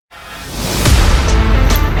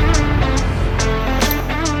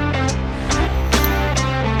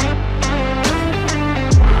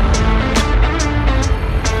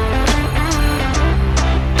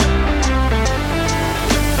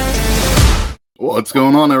What's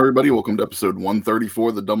going on, everybody? Welcome to episode 134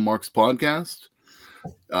 of the Dumb Marks podcast.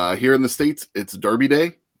 Here in the States, it's Derby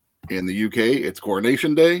Day. In the UK, it's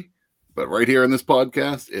Coronation Day. But right here in this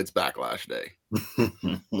podcast, it's Backlash Day.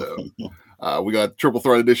 So, we got Triple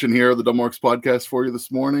Threat edition here of the Dumb Marks podcast for you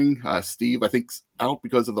this morning. Steve, I think, out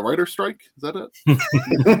because of the writer's strike. Is that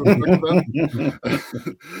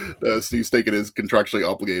it? Steve's taking his contractually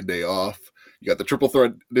obligated day off. You got the Triple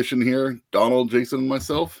Threat edition here. Donald, Jason, and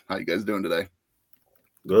myself. How you guys doing today?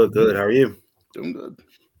 Good. How are you? Doing good.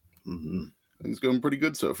 Things going pretty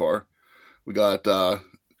good so far. We got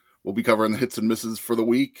we'll be covering the hits and misses for the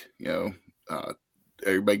week.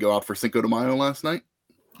 Everybody go out for Cinco de Mayo last night?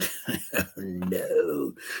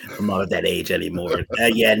 No, I'm not at that age anymore.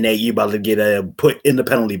 Yeah, Nate, you about to get put in the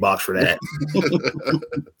penalty box for that.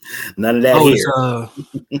 None of that here.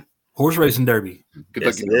 It's horse racing derby.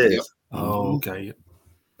 Yes, it is. Yep. Oh, okay.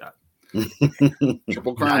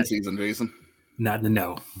 Triple Crown season, Jason. Not to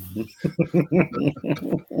know.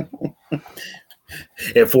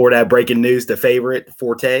 And for that breaking news, the favorite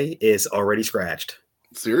Forte is already scratched.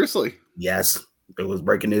 Seriously? Yes, it was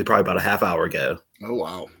breaking news probably about a half hour ago. Oh,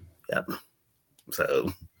 wow. Yep.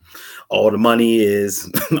 So all the money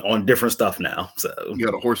is on different stuff now. So you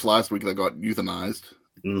had a horse last week that got euthanized,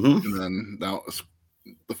 and then now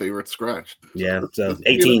the favorite's scratched. Yeah, so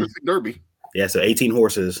 18 Derby. Yeah, so 18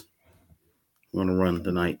 horses going to run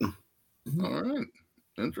tonight. All right.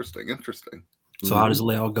 Interesting. So how does the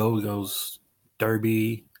layout go? It goes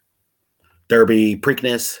Derby,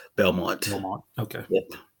 Preakness, Belmont. Okay.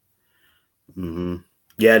 Yep.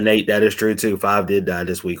 Yeah, Nate, that is true too. 5 did die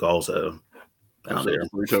this week also. Out there.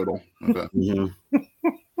 3 total. Okay.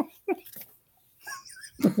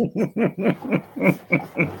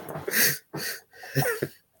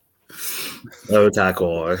 Oh,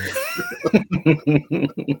 Tackle.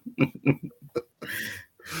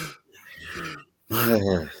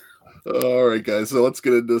 All right, guys. So let's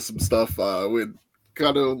get into some stuff. We had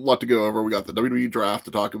kind of a lot to go over. We got the WWE draft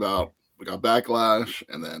to talk about. We got Backlash,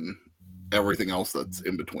 and then everything else that's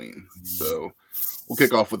in between. So we'll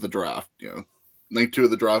kick off with the draft. Night 2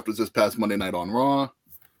 of the draft was this past Monday night on Raw.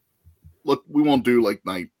 Look, we won't do like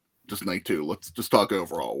night 2. Let's just talk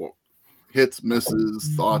overall. Hits,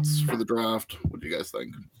 misses, thoughts for the draft. What do you guys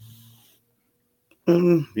think?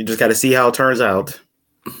 You just got to see how it turns out.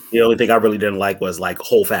 The only thing I really didn't like was like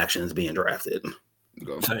whole factions being drafted.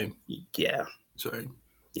 Same. Yeah. Sorry.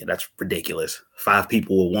 Yeah, that's ridiculous. 5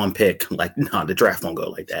 people with 1 pick. Like, no, the draft won't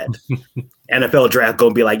go like that. NFL draft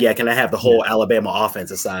gonna be like, yeah, can I have the whole Alabama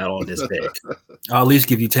offensive side on this pick? I'll at least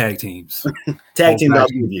give you tag teams. Tag teams I'll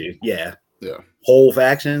give you. Yeah. Whole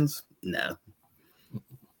factions? No.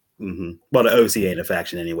 Well, the OC ain't a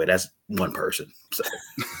faction anyway. That's one person. So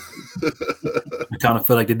I kind of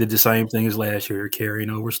feel like they did the same thing as last year,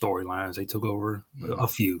 carrying over storylines. They took over a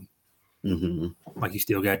few. Like you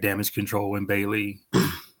still got Damage Control and Bailey.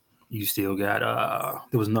 You still got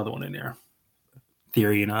there was another one in there.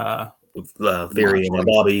 Theory and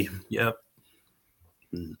Bobby. Yep.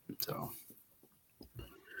 So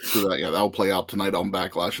that'll play out tonight on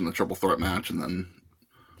Backlash in the Triple Threat match, and then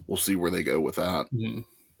we'll see where they go with that.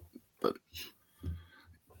 But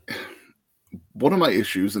one of my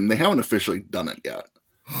issues, and they haven't officially done it yet,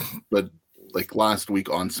 but like last week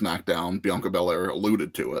on SmackDown, Bianca Belair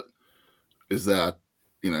alluded to it, is that,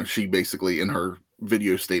 she basically in her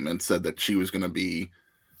video statement said that she was going to be,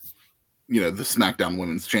 the SmackDown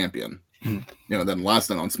Women's Champion. Then last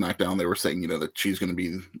night on SmackDown, they were saying, that she's going to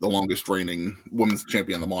be the longest reigning women's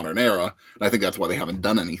champion in the modern era. And I think that's why they haven't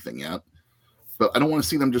done anything yet. But I don't want to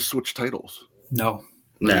see them just switch titles. No.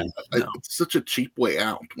 It's such a cheap way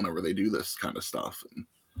out whenever they do this kind of stuff.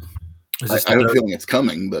 I have a feeling it's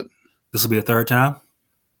coming, but this will be a third time.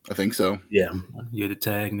 I think so. Yeah, you had the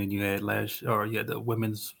tag, and then you had the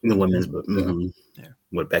women's. The women's, but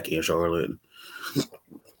with Becky and Charlotte.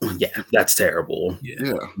 Yeah, that's terrible.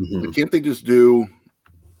 Yeah. Can't they just do?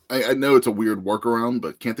 I know it's a weird workaround,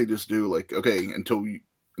 but can't they just do like, okay, until you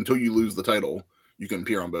lose the title, you can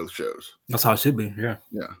appear on both shows. That's how it should be. Yeah.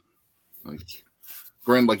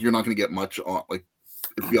 Granted, like you're not going to get much on. Like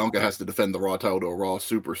if Bianca has to defend the Raw title to a Raw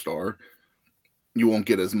superstar, you won't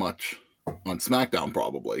get as much on SmackDown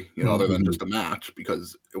probably. Other than just a match,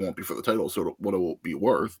 because it won't be for the title. So what it will be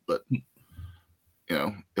worth, but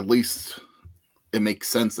at least it makes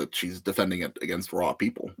sense that she's defending it against Raw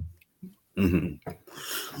people.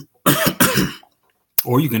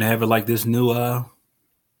 Or you can have it like this new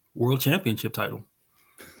World Championship title.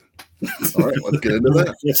 All right, let's get into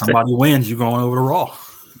that. Somebody wins, you're going over to Raw.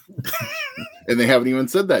 And they haven't even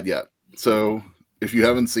said that yet. So if you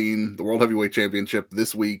haven't seen the World Heavyweight Championship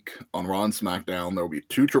this week on Raw and SmackDown, there will be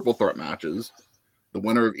 2 triple threat matches. The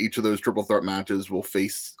winner of each of those triple threat matches will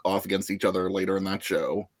face off against each other later in that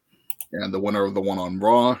show. And the winner of the one on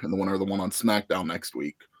Raw and the winner of the one on SmackDown next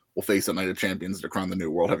week will face at Night of Champions to crown the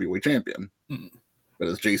new World Heavyweight Champion. But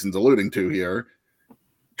as Jason's alluding to here,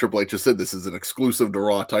 Triple H has said this is an exclusive to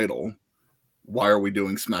Raw title. Why are we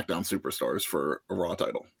doing SmackDown Superstars for a Raw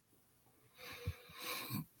title?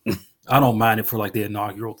 I don't mind it for like the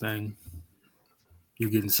inaugural thing. You're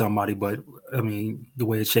getting somebody, but I mean, the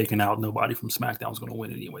way it's shaking out, nobody from SmackDown is going to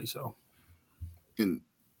win anyway. So,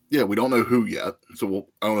 yeah, we don't know who yet. So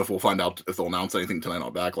I don't know if we'll find out if they'll announce anything tonight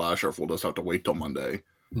on Backlash or if we'll just have to wait till Monday.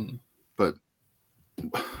 But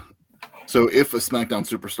so if a SmackDown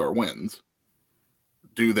Superstar wins,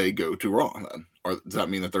 do they go to Raw then? Or does that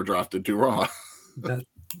mean that they're drafted to Raw? I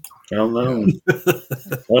don't know.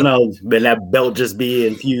 Well, no, then that belt just be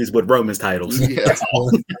infused with Roman's titles. Yeah,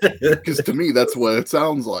 because to me that's what it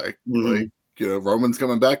sounds like. Like, you know, Roman's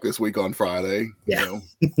coming back this week on Friday. Yeah. You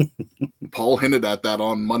know, Paul hinted at that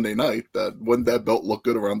on Monday night. That wouldn't that belt look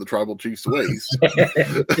good around the Tribal Chief's waist?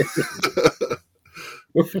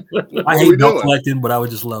 I hate belt collecting, but I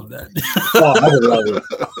would just love that. Oh, I would love it.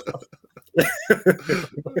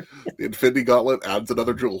 The Infinity Gauntlet adds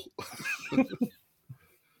another jewel.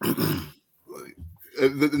 And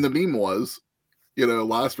the meme was, you know,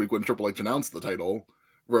 last week when Triple H announced the title,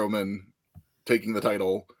 Roman taking the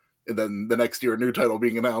title, and then the next year a new title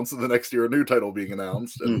being announced, and the next year a new title being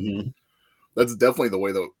announced. And that's definitely the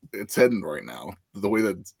way that it's heading right now. The way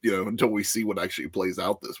that, you know, until we see what actually plays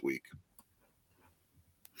out this week.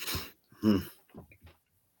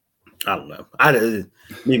 I don't know.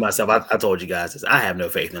 Me myself, I told you guys this. I have no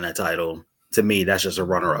faith in that title. To me, that's just a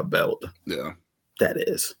runner-up belt. Yeah. That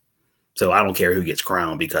is. So I don't care who gets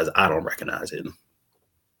crowned because I don't recognize it.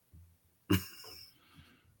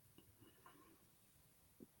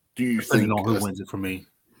 Do you think who wins it for me?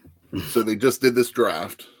 So they just did this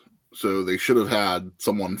draft, so they should have had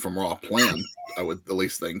someone from Raw planned. I would at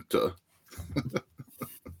least think to.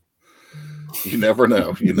 You never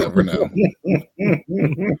know. You never know.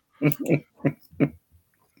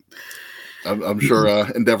 I'm sure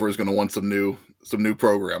Endeavor is going to want some new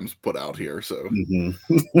programs put out here. So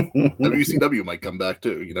WCW might come back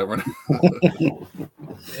too. You never know.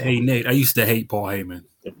 Hey Nate, I used to hate Paul Heyman.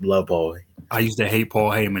 Love Paul. I used to hate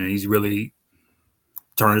Paul Heyman, and he's really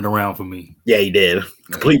turned it around for me. Yeah, he did.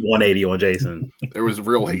 Complete 180 on Jason. There was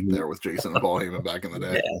real hate there with Jason and Paul Heyman back in the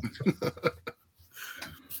day. Yeah.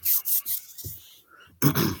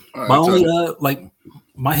 Right, my only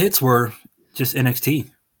my hits were just NXT.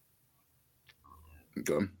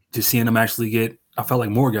 Okay. Just seeing them actually get, I felt like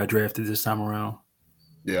more got drafted this time around.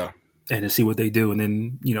 Yeah. And to see what they do, and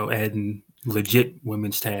then, you know, adding legit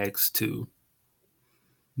women's tags to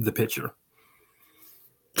the picture.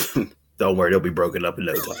 Don't worry, they'll be broken up in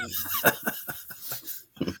no time.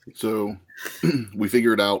 So we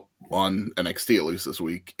figured out on NXT at least this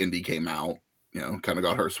week, Indy came out, you know, kind of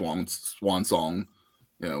got her swan song,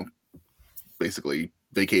 you know, basically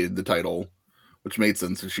vacated the title, which made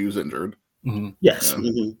sense because she was injured. Yes.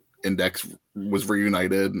 Index was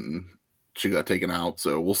reunited and she got taken out.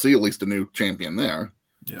 So we'll see at least a new champion there.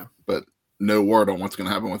 Yeah. But no word on what's going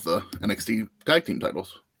to happen with the NXT tag team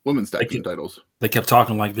titles, women's tag team titles. They kept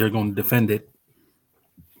talking like they're going to defend it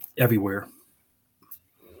everywhere.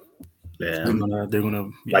 Yeah. They're gonna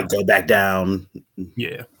like go back down.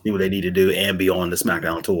 Yeah. See what they need to do and be on the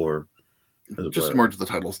SmackDown tour. Just merge the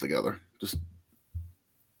titles together. Just.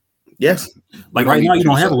 Yes. Like right now, you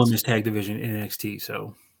don't have a women's tag division in NXT,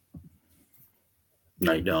 so.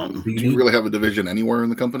 No, you don't. Do you really have a division anywhere in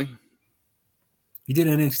the company? You did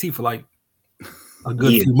NXT for like a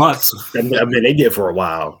good few months. I mean, they did for a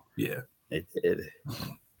while. Yeah. They did.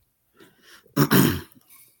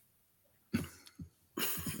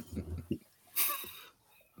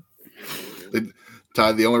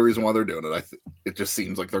 Ty, the only reason why they're doing it, it just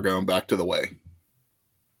seems like they're going back to the way.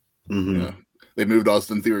 Yeah. They moved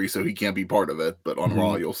Austin Theory, so he can't be part of it. But on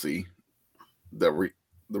Raw, you'll see the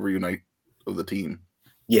reunite of the team.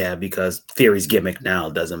 Yeah, because Theory's gimmick now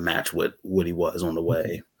doesn't match what he was on the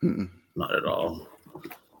way. Not at all.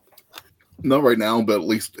 Not right now, but at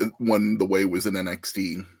least when the way was in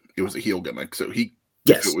NXT, it was a heel gimmick. So if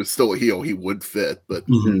it was still a heel, he would fit. But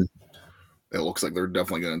it looks like they're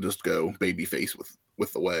definitely going to just go babyface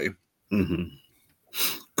with the way.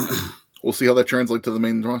 We'll see how that translates to the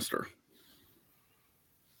main roster.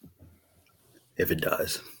 If it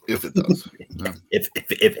does. If it does. Yeah. If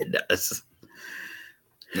it does.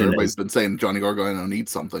 Everybody's been saying Johnny Gargano needs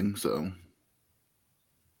something, so.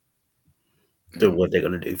 So what they're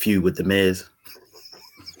going to do? Feud with The Miz?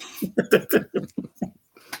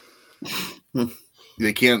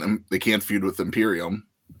 they can't feud with Imperium.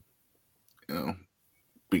 You know,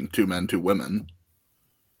 being 2 men, 2 women.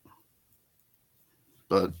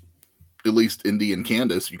 But at least Indy and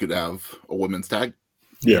Candice, you could have a women's tag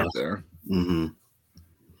there. Mm-hmm.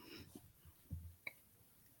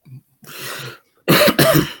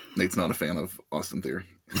 Nate's not a fan of Austin Theory.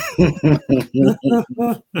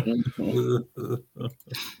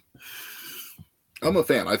 I'm a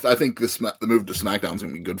fan. I think the move to SmackDown is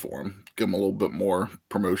going to be good for him. Give him a little bit more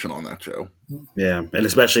promotion on that show. Yeah, and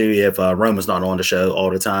especially if Roman's not on the show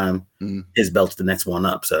all the time, his belt's the next one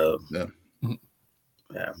up. So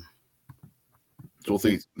yeah. So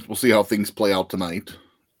we'll see how things play out tonight,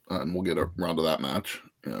 and we'll get around to that match.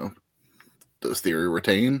 You know, does Theory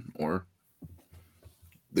retain or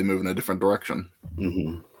they move in a different direction?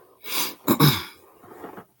 Mm-hmm.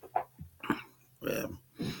 Yeah.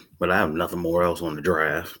 But I have nothing more else on the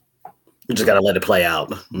draft. We just got to let it play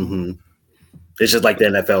out. Mm-hmm. It's just like the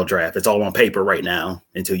NFL draft. It's all on paper right now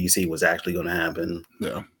until you see what's actually going to happen.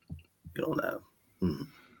 Yeah. You don't know.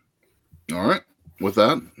 Mm-hmm. All right. With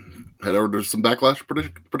that, head over to some Backlash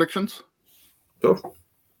predictions. Sure.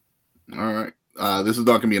 All right. This is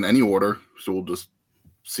not going to be in any order, so we'll just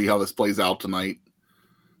see how this plays out tonight.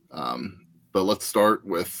 But let's start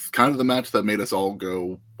with kind of the match that made us all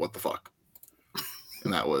go, what the fuck?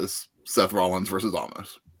 And that was Seth Rollins versus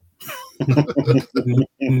Omos.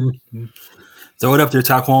 Throw it up there,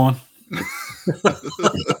 Taquan.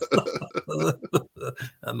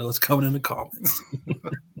 I know it's coming in the comments.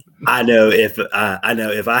 I know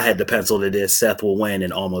if I had to pencil to this, Seth will win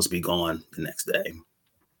and almost be gone the next day.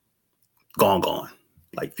 Gone.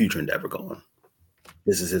 Like future endeavor gone.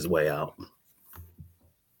 This is his way out.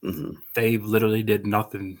 Mm-hmm. They literally did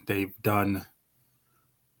nothing. They've done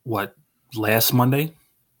what last Monday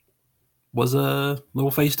was a little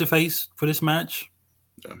face-to-face for this match.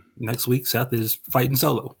 Yeah. Next week, Seth is fighting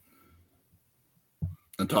solo.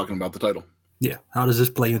 And talking about the title. Yeah. How does this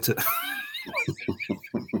play into...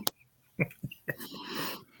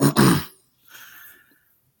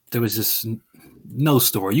 There was just no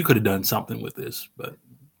story. You could have done something with this, but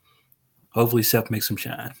hopefully Seth makes him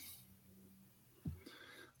shine.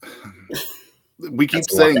 We keep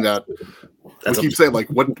saying that. We keep saying, like,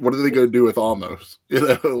 what are they going to do with Omos? You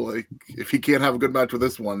know, like, if he can't have a good match with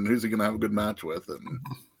this one, who's he going to have a good match with?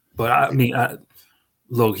 But I mean,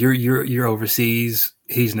 look, you're overseas.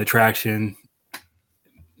 He's an attraction.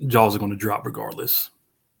 Jaws are going to drop regardless.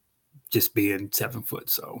 Just being 7 foot,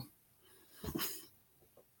 so.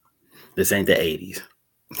 This ain't the 80s.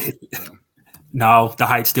 No, the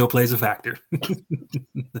height still plays a factor.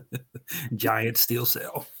 Giants still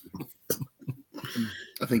sell.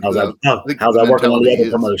 I think. How's that working on the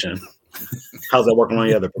other promotion? How's that working on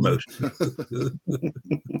the other promotion?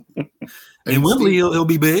 And Wembley, he'll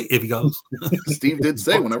be big if he goes. Steve did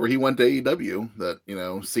say whenever he went to AEW that, you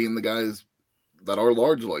know, seeing the guys that are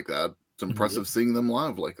large like that, it's impressive seeing them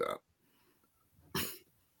live like that.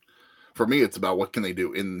 For me, it's about what can they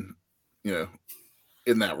do in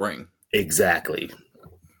that ring. Exactly.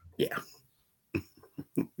 Yeah.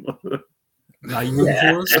 Now you rooting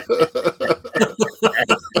for us?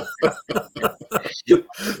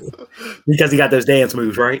 Because he got those dance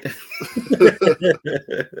moves, right?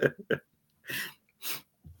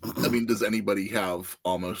 I mean, does anybody have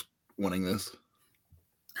almost winning this?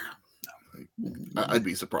 I'd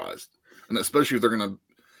be surprised. And especially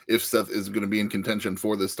if Seth is going to be in contention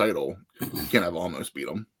for this title, you can't have almost beat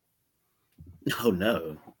him. Oh,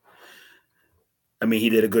 no. I mean, he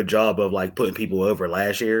did a good job of like putting people over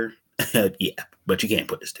last year. Yeah, but you can't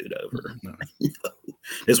put this dude over. No.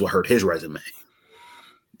 This will hurt his resume.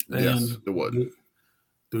 Yes, it would. Do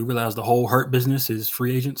we realize the whole hurt business is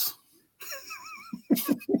free agents?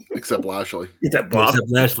 Except Lashley. Except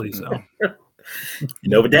Lashley. So you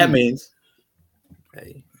know what that means.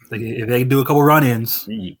 Hey, if they do a couple run-ins,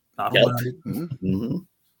 I don't mind it. Mm-hmm.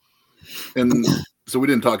 And so we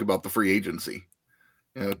didn't talk about the free agency.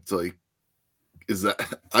 You know, it's like,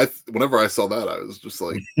 whenever I saw that, I was just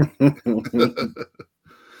like,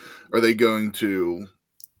 are they going to?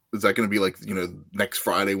 Is that going to be like, you know, next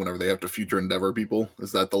Friday whenever they have to future endeavor people?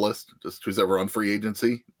 Is that the list? Just who's ever on free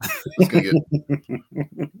agency? Because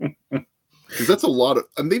that's a lot of.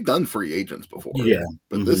 I mean, they've done free agents before. Yeah,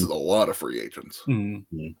 but this is a lot of free agents.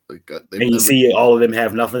 Mm-hmm. Like, and you see all of them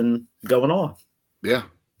have nothing going on. Yeah.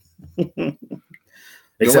 The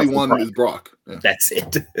only one is Brock. Yeah. That's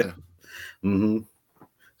it. Yeah. Mm-hmm.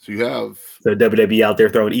 So you have WWE out there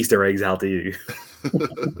throwing Easter eggs out to you.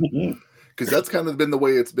 Because that's kind of been the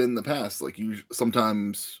way it's been in the past. Like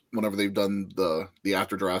sometimes whenever they've done the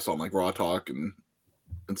after drafts on like Raw Talk and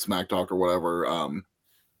Smack Talk or whatever,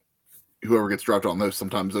 whoever gets dropped on those,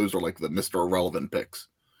 sometimes those are like the Mr. Irrelevant picks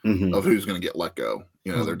Mhm. of who's going to get let go.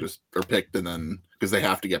 You know, they're picked, and then because they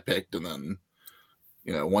have to get picked, and then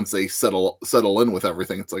you know, once they settle in with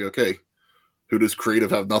everything, it's like, okay, who does creative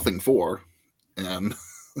have nothing for? And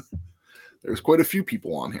there's quite a few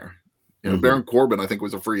people on here. You know, Baron Corbin, I think,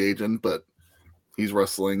 was a free agent, but he's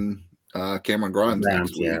wrestling Cameron Grimes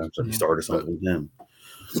next week. Yeah, so he started something with him.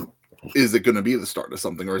 Is it going to be the start of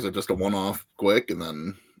something, or is it just a one-off quick and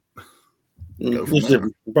then go from there?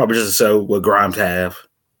 Probably just so what Grimes have,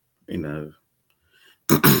 you know.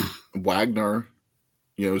 Wagner,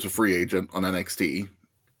 you know, is a free agent on NXT.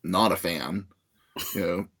 Not a fan, you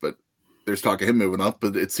know, but there's talk of him moving up.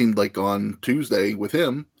 But it seemed like on Tuesday with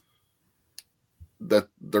him that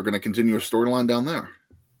they're going to continue a storyline down there.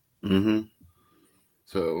 Mm-hmm.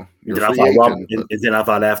 So then I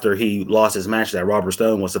thought after he lost his match that Robert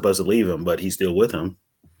Stone was supposed to leave him, but he's still with him.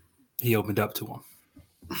 He opened up to him.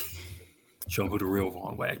 Show him who the real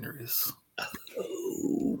Von Wagner is.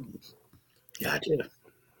 Oh, gotcha.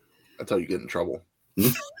 That's how you get in trouble.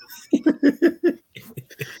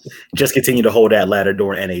 Just continue to hold that ladder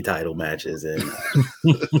during NA title matches, and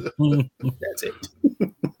that's it.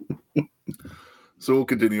 So we'll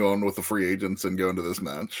continue on with the free agents and go into this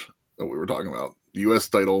match that we were talking about. The U.S.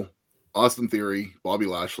 title, Austin Theory, Bobby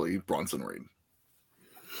Lashley, Bronson Reed.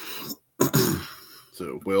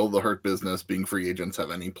 So will the Hurt Business, being free agents,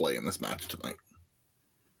 have any play in this match tonight?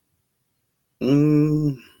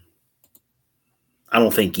 I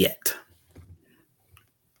don't think yet.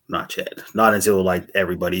 Not yet. Not until like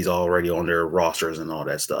everybody's already on their rosters and all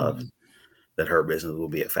that stuff. That Hurt Business will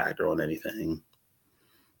be a factor on anything.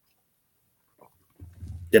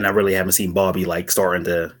 Then I really haven't seen Bobby like starting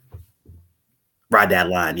to ride that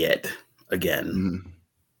line yet again.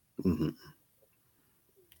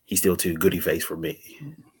 He's still too goody face for me.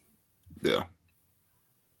 Yeah.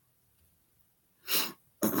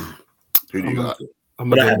 Who do you got?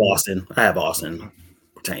 But I have Austin. I have Austin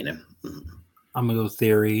retaining. I'm going to go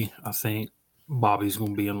Theory. I think Bobby's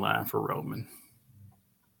going to be in line for Roman.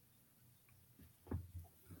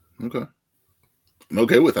 Okay. I'm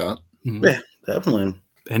okay with that. Yeah, definitely.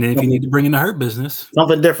 And then if you need to bring in the Hurt Business.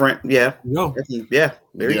 Something different. Yeah. Go. Yeah.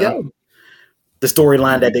 There you go. The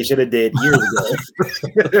storyline that they should have did years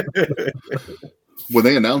ago. When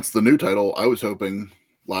they announced the new title, I was hoping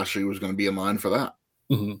Lashley was going to be in line for that.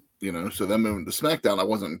 You know, so then moving to SmackDown, I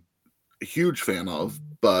wasn't a huge fan of,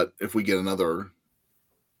 but if we get another,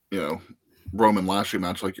 you know, Roman Lashley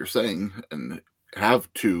match like you're saying, and have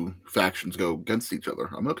two factions go against each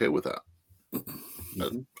other, I'm okay with that.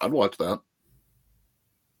 I'd watch that.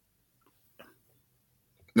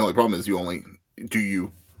 The only problem is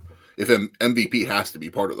if MVP has to be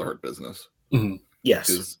part of the Hurt Business. Yes.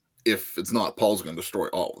 Because if it's not, Paul's going to destroy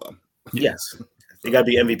all of them. Yes. It got to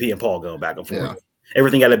be MVP and Paul going back and forth. Yeah.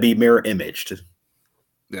 Everything got to be mirror imaged.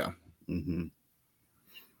 Yeah. I'm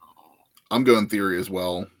going Theory as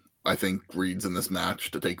well. I think Reed's in this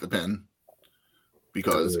match to take the pin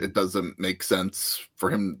because it doesn't make sense for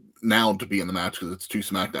him now to be in the match because it's two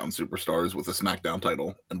SmackDown superstars with a SmackDown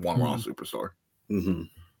title and one Raw superstar.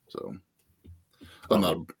 So I'm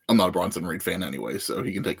not a Bronson Reed fan anyway, so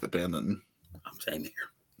he can take the pin. And I'm saying here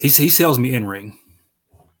he sells me in ring.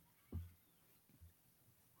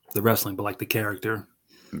 The wrestling, but like the character.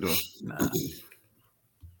 Nah.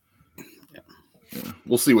 Yeah.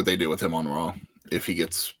 We'll see what they do with him on Raw if he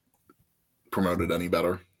gets promoted any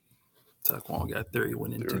better. Taquan got Theory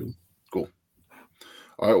winning too. Cool.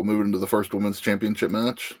 All right, we'll move into the first women's championship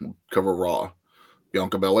match. We'll cover Raw.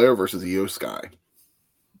 Bianca Belair versus Io Sky.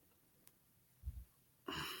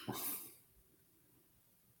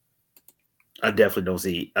 I definitely don't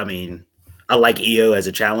see. I mean, I like Io as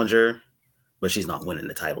a challenger, but she's not winning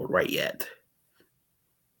the title right yet.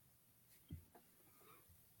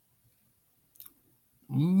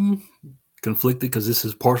 Conflicted because this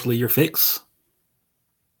is partially your fix.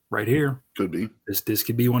 Right here. Could be. This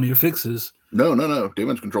could be one of your fixes. No.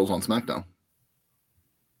 Damage Control's on SmackDown.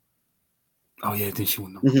 Oh, yeah, then she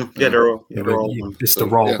won. Yeah, they're all. It's the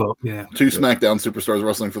Raw belt. Yeah. Two SmackDown superstars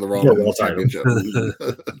wrestling for the Raw Championship.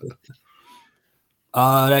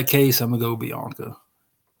 That case, I'm going to go Bianca.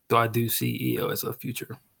 Though I do see Io as a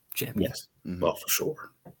future champion. Yes. Well, for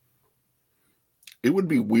sure. It would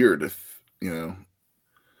be weird if,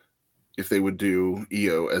 if they would do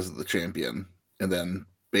Io as the champion and then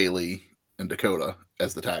Bayley and Dakota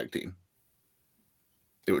as the tag team.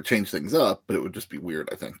 It would change things up, but it would just be weird,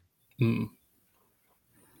 I think.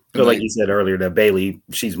 So like you said earlier, that Bayley,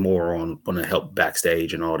 she's more on to help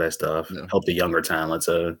backstage and all that stuff, help the younger talent.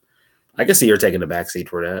 So I can see her taking the backseat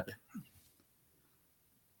for that.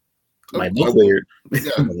 Might look weird. Yeah.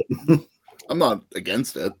 I'm not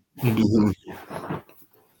against it. Mm-hmm.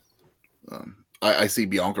 I see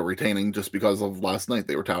Bianca retaining just because of last night.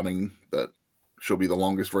 They were touting that she'll be the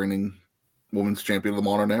longest reigning women's champion of the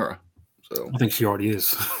modern era. So I think she already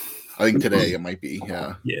is. I think today it might be,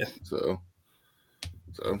 yeah. Yeah. So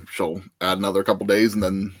she'll add another couple days, and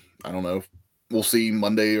then I don't know. We'll see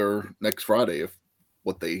Monday or next Friday if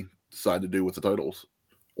what they decide to do with the titles,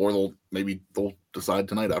 or they'll decide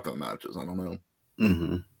tonight after the matches. I don't know.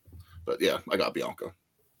 Mm-hmm. But yeah, I got Bianca.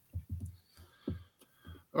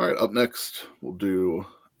 All right, up next we'll do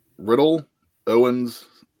Riddle, Owens,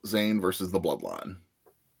 Zayn versus the Bloodline.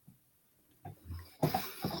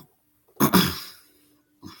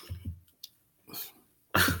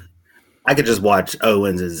 I could just watch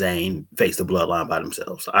Owens and Zayn face the Bloodline by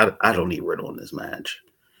themselves. I don't need Riddle in this match.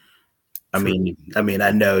 I mean,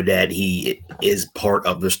 I know that he is part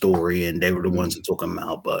of the story, and they were the ones who took him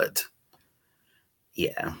out. But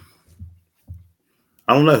yeah,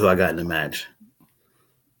 I don't know who I got in the match.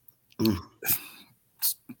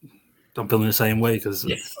 I'm feeling the same way because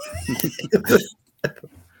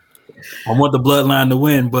I want the Bloodline to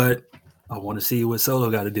win, but I want to see what Solo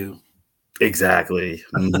got to do. Exactly.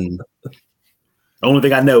 Mm-hmm. The only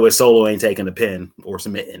thing I know is Solo ain't taking a pin or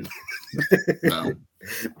submitting. No.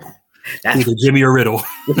 Either Jimmy or Riddle.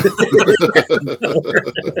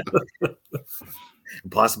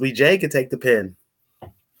 Possibly Jay could take the pin.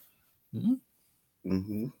 Mm-hmm.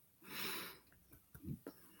 Mm-hmm.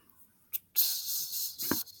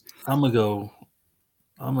 I'm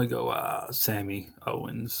gonna go Sammy,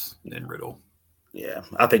 Owens, and Riddle. Yeah,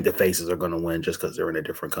 I think the faces are going to win just because they're in a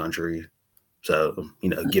different country. So,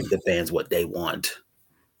 give the fans what they want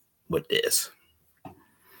with this.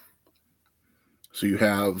 So you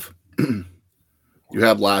have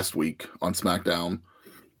last week on SmackDown,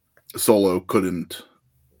 Solo couldn't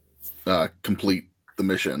complete the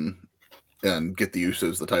mission and get the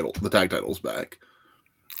Usos the tag titles back.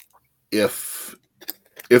 If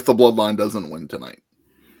the Bloodline doesn't win tonight.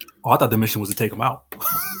 Oh, I thought the mission was to take them out.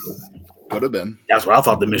 Could have been. That's what I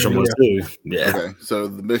thought the mission was too. Yeah. Okay, so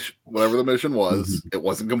the mission, whatever the mission was, it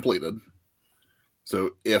wasn't completed.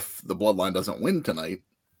 So if the Bloodline doesn't win tonight,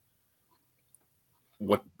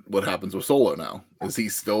 what happens with Solo now? Is he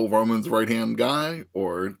still Roman's right-hand guy,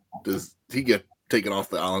 or does he get taken off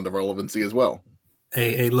the island of relevancy as well?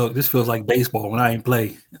 Hey, look, this feels like baseball when I ain't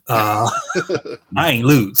play. I ain't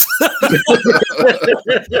lose. If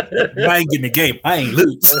I ain't getting the game, I ain't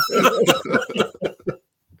lose.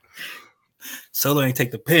 Solo ain't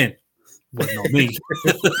take the pin. Wasn't on me.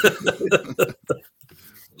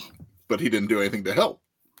 But he didn't do anything to help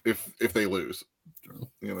if they lose.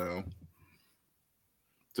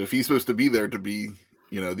 So if he's supposed to be there to be,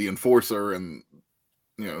 the enforcer and,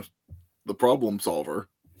 the problem solver,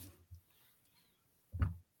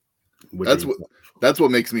 that's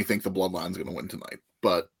what makes me think the Bloodline's going to win tonight.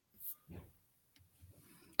 But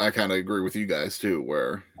I kind of agree with you guys too,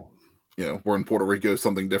 where, we're in Puerto Rico,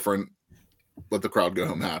 something different. Let the crowd go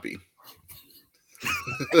home happy.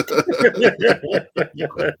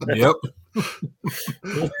 Yep.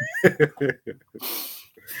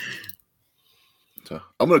 So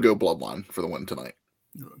I'm going to go Bloodline for the win tonight.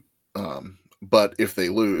 But if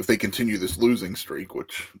they continue this losing streak,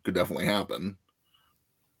 which could definitely happen,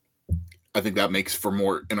 I think that makes for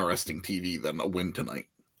more interesting TV than a win tonight.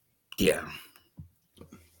 Yeah.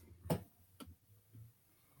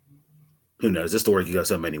 Who knows? This story can go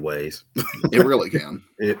so many ways. It really can.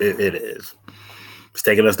 It is. It's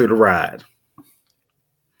taking us through the ride.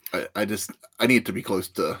 I need to be close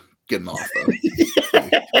to getting off, though.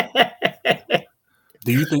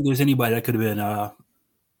 Do you think there's anybody that could have been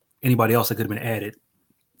anybody else that could have been added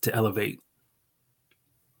to elevate?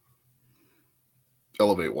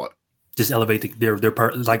 Elevate what? Just elevate their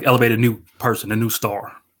elevate a new person, a new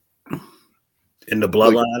star. In the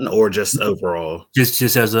Bloodline, or just overall? Just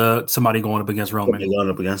as somebody going up against Roman. Going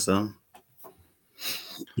up against them.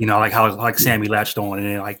 Like how Sammy latched on, and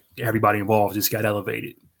then like everybody involved just got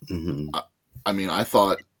elevated. Mm-hmm. I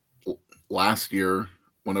thought last year,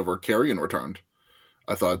 whenever Karrion returned,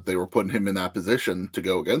 I thought they were putting him in that position to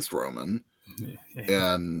go against Roman,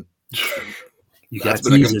 and that's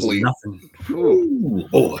been a complete nothing. Ooh,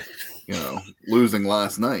 boy, losing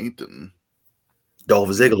last night and Dolph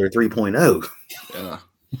Ziggler 3.0. Yeah,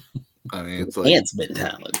 I mean it's like enhancement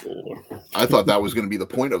talent. I thought that was going to be the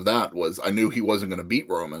point of that. Was I knew he wasn't going to beat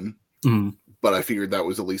Roman, but I figured that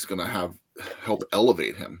was at least going to help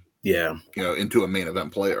elevate him. Yeah, into a main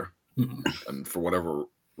event player. And for whatever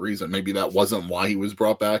reason, maybe that wasn't why he was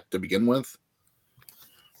brought back to begin with,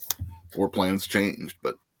 or plans changed.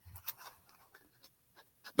 But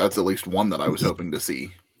that's at least one that I was hoping to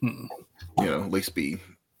see. at least be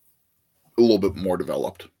a little bit more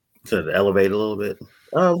developed. To elevate a little bit.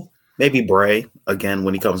 Maybe Bray again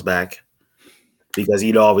when he comes back. Because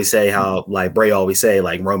he'd always say how, like, Bray always say,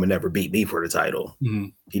 like, Roman never beat me for the title. Mm-hmm.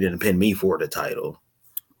 He didn't pin me for the title.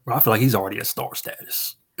 Well, I feel like he's already at star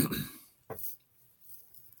status.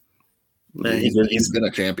 Man, he's been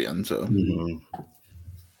a champion, so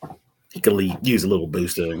he could use a little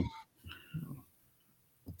boost to him.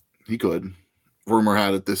 He could. Rumor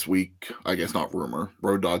had it this week. I guess not rumor.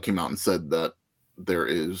 Road Dogg came out and said that there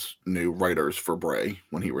is new writers for Bray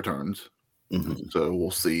when he returns. Mm-hmm. So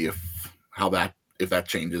we'll see if that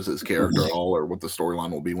changes his character at all, or what the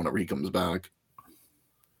storyline will be whenever he comes back.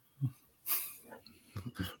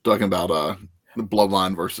 Talking about the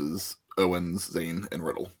Bloodline versus Owens, Zayn, and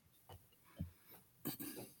Riddle.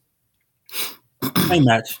 Same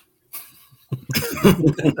match.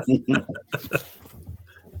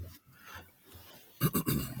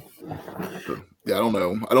 Yeah, I don't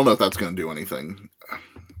know. I don't know if that's going to do anything.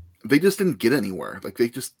 They just didn't get anywhere. Like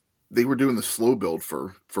they were doing the slow build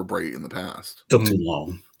for Bray in the past. Took too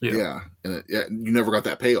long. Yeah. And you never got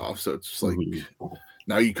that payoff. So it's just like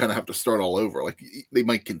now you kind of have to start all over. Like they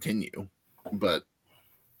might continue, but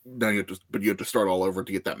now you have to start all over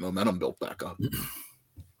to get that momentum built back up.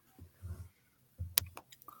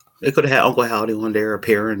 They could have had Uncle Howdy one day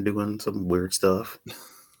appearing doing some weird stuff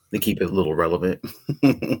to keep it a little relevant.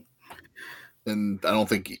 And I don't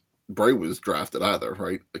think Bray was drafted either,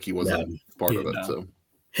 right? Like he wasn't part of it. No. So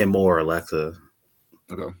him or Alexa.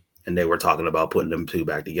 Okay. And they were talking about putting them two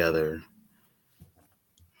back together.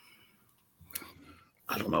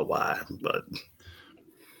 I don't know why, but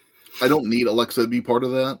I don't need Alexa to be part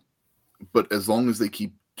of that. But as long as they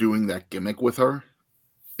keep doing that gimmick with her,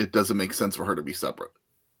 it doesn't make sense for her to be separate.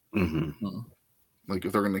 Mm-hmm. Like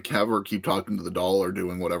if they're going to have her keep talking to the doll or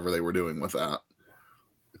doing whatever they were doing with that,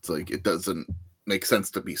 it's like it doesn't make sense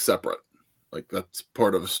to be separate. Like that's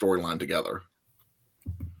part of a storyline together.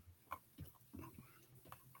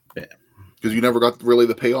 Yeah, because you never got really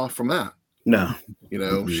the payoff from that. No,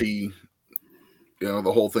 she, the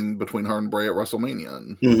whole thing between her and Bray at WrestleMania,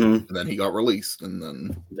 and, and then he got released, and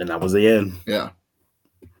then that was the end. Yeah.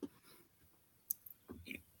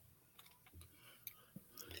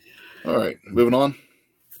 All right, moving on.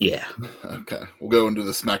 Yeah. Okay, we'll go into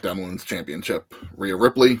the SmackDown Women's Championship. Rhea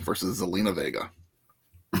Ripley versus Zelina Vega.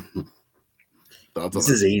 This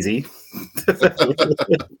is easy. They're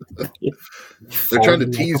trying to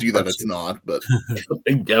tease you that it's not, but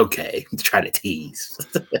okay, try to tease.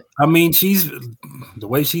 I mean, the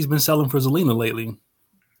way she's been selling for Zelina lately.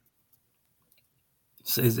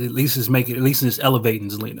 At least it's elevating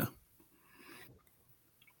Zelina.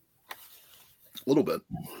 A little bit.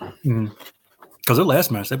 Because their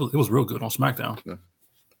last match, it was real good on SmackDown.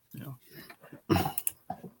 Yeah.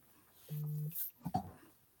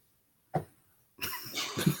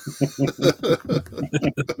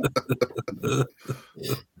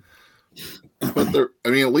 But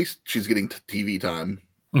at least she's getting TV time.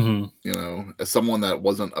 As someone that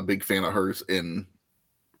wasn't a big fan of hers in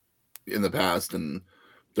the past and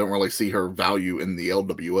don't really see her value in the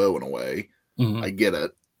LWO in a way, I get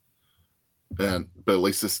it. But at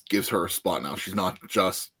least this gives her a spot now. She's not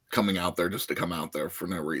just coming out there just to come out there for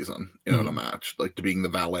no reason, in a match, like to being the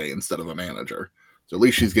valet instead of a manager. So at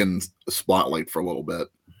least she's getting a spotlight for a little bit.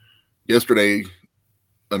 Yesterday,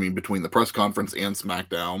 between the press conference and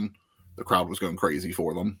SmackDown, the crowd was going crazy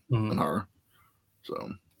for them and her.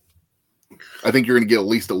 So I think you're going to get at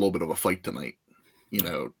least a little bit of a fight tonight, they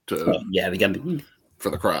got for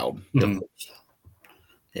the crowd.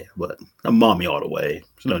 Yeah, but I'm mommy all the way.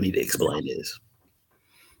 So no need to explain this.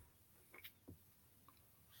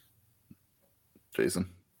 Jason.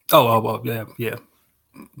 Oh, well, yeah.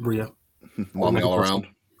 Rhea. Mommy all around.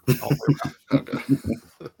 Okay.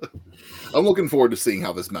 I'm looking forward to seeing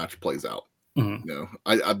how this match plays out.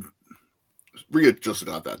 Rhea just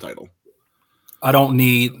got that title. I don't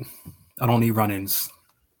need run-ins.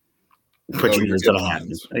 It's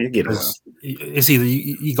either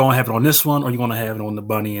you're going to have it on this one or you're going to have it on the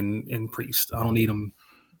Bunny and Priest. I don't need them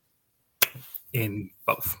in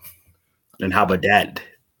both. And how about that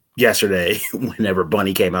yesterday whenever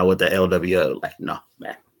Bunny came out with the LWO? Like, no,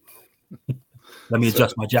 man. Let me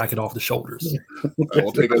adjust my jacket off the shoulders. I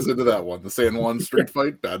will take us into that one. The San Juan Street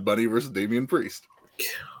Fight, Bad Bunny versus Damian Priest.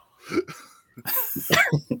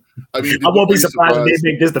 I won't be surprised if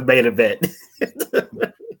they make this the main event.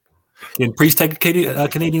 Can Priest take a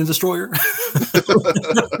Canadian destroyer?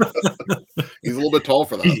 He's a little bit tall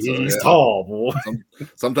for that. He's tall, boy.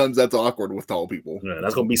 Sometimes that's awkward with tall people. Yeah,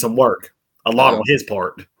 that's going to be some work. A lot on his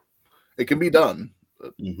part. It can be done.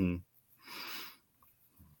 But...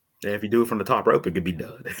 Yeah, if you do it from the top rope, it could be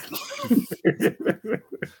done.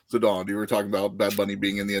 So, Dawn, you were talking about Bad Bunny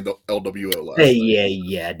being in the LWO last Hey, night.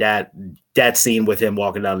 yeah. That scene with him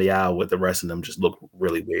walking down the aisle with the rest of them just looked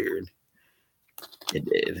really weird. It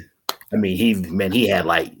did. I mean, he had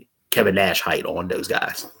like Kevin Nash height on those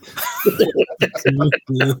guys.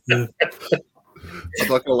 I'm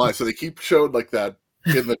not gonna lie. So they keep showing like that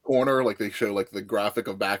in the corner, like they show like the graphic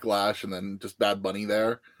of Backlash and then just Bad Bunny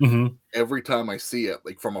there. Mm-hmm. Every time I see it,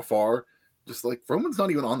 like from afar, just like Roman's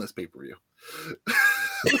not even on this pay-per-view.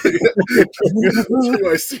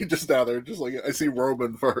 I see just now there, just like I see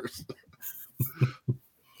Roman first.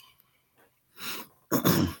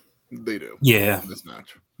 They do. Yeah. In this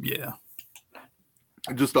match. Yeah.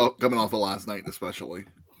 Just coming off the last night, especially,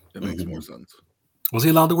 it makes more sense. Was he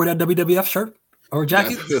allowed to wear that WWF shirt or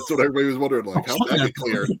jacket? That's what everybody was wondering. Like, how'd that get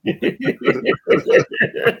cleared?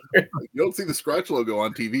 You don't see the scratch logo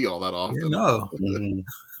on TV all that often. No.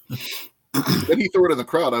 Then he threw it in the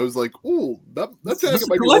crowd. I was like, "Ooh, that jacket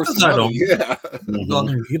might be worth some money." Yeah,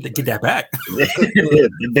 Get that back.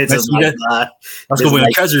 Vince is like, let's go win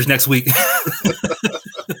the treasures next week.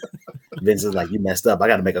 Vince is like, you messed up. I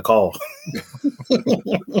got to make a call.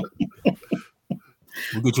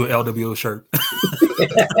 We'll get you an LWO shirt.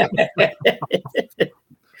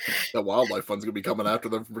 That wildlife fund's gonna be coming after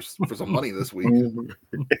them for some money this week.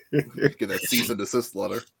 Get that cease and desist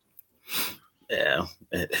letter. Yeah.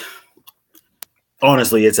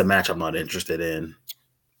 Honestly, it's a match I'm not interested in,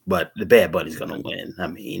 but the Bad Bunny's gonna win. I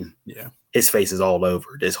mean, yeah, his face is all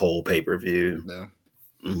over this whole pay-per-view. Yeah,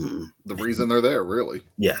 mm-hmm. The reason they're there, really.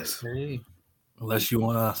 Yes. Hey, unless you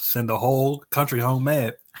want to send the whole country home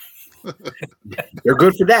mad. They're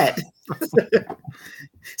good for that.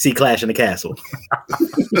 See Clash in the Castle.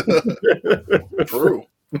 True.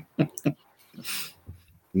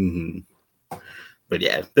 Mm-hmm. But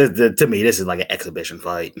yeah, to me, this is like an exhibition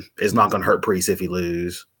fight. It's not going to hurt Priest if he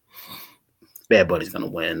lose. Bad Bunny's going to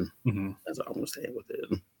win. Mm-hmm. That's all I'm going to say with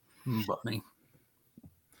it. Bunny.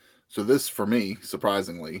 So this, for me,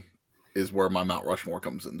 surprisingly, is where my Mount Rushmore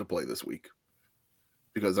comes into play this week.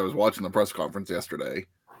 Because I was watching the press conference yesterday,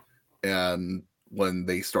 and when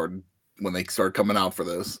they started coming out for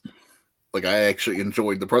this, like I actually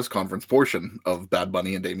enjoyed the press conference portion of Bad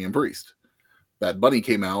Bunny and Damian Priest. Bad Bunny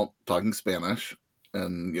came out talking Spanish,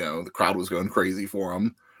 and the crowd was going crazy for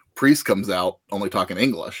him. Priest comes out only talking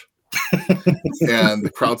English, and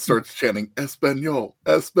the crowd starts chanting "Espanol,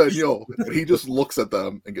 Espanol," and he just looks at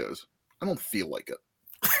them and goes, "I don't feel like it."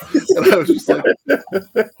 And I was just like,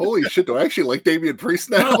 "Holy shit! Do I actually like Damian Priest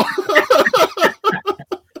now?"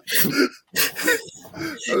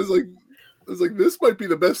 I was like, this might be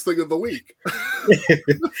the best thing of the week.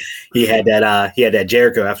 He had that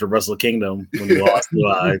Jericho after Wrestle Kingdom when he lost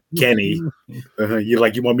to Kenny. You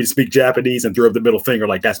want me to speak Japanese, and threw up the middle finger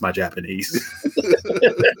like that's my Japanese.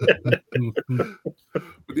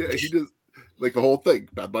 But yeah, he just like the whole thing.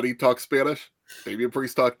 Bad Bunny talked Spanish, Damian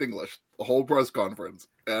Priest talked English, the whole press conference,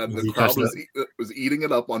 and the crowd was eating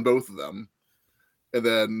it up on both of them. And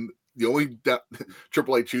then the only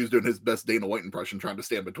Triple H was doing his best Dana White impression, trying to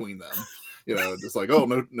stand between them. Just like, oh,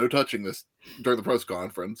 no touching this during the press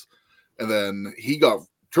conference. And then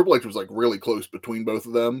Triple H was like really close between both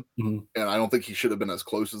of them. Mm-hmm. And I don't think he should have been as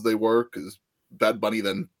close as they were, because Bad Bunny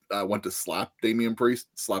then went to slap Damian Priest,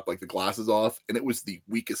 slap like the glasses off. And it was the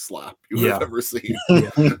weakest slap you would have ever seen. I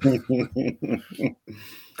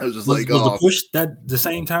was just was the push that the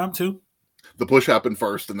same time too? The push happened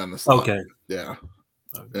first and then the slap. Okay. Yeah.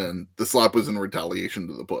 Okay. And the slap was in retaliation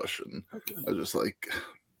to the push. And I was just like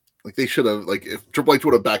they should have, like, if Triple H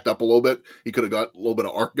would have backed up a little bit, he could have got a little bit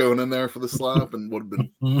of arc going in there for the slap and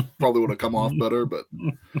probably would have come off better, but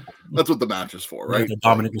that's what the match is for, right? The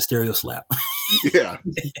Dominic Mysterio slap. Yeah.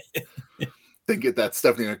 Didn't get that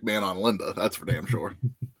Stephanie McMahon on Linda, that's for damn sure.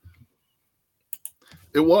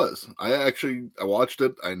 It was. I watched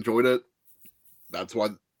it. I enjoyed it. That's why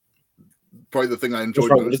probably the thing I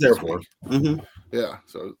enjoyed most there for. Mm-hmm. Yeah,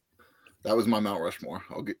 so that was my Mount Rushmore.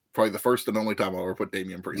 I'll get probably the first and only time I'll ever put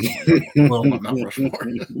Damian Priest on my Mount Rushmore.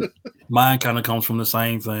 Mine kind of comes from the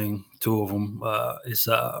same thing. Two of them. It's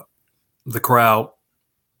the crowd.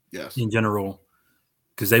 Yes. In general,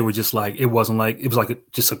 because they were just like, it was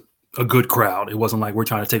like just a good crowd. It wasn't like we're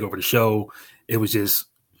trying to take over the show. It was just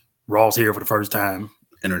Raw's here for the first time.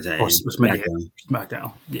 Entertaining.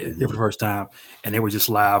 SmackDown. Yeah, here for the first time, and they were just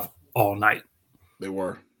live all night. They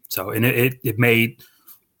were. So, and it made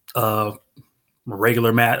a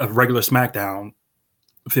regular SmackDown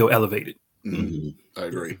feel elevated. Mm-hmm. I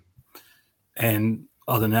agree. And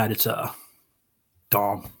other than that, it's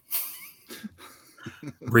Dom.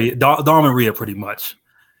 Dom and Rhea, pretty much.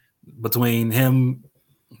 Between him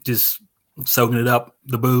just soaking it up,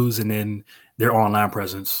 the booze, and then their online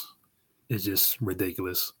presence is just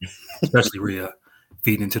ridiculous. Especially Rhea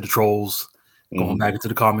feeding into the trolls, going back into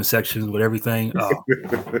the comment sections with everything. Oh,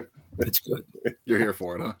 it's good. You're here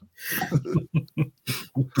for it, huh?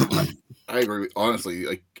 I agree. Honestly,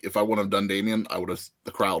 like if I wouldn't have done Damien, I would have.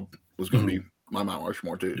 The crowd was going to be my Mount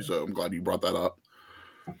Rushmore too. So I'm glad you brought that up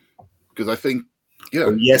because I think,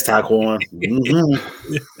 yes, Taekwon. No,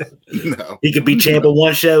 he could be champ of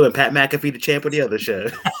one show and Pat McAfee the champ of the other show.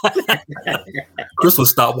 Chris will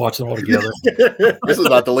stop watching altogether. Chris is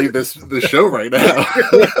about to leave this show right now.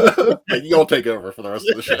 Like, you'll take over for the rest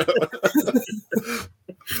of the show.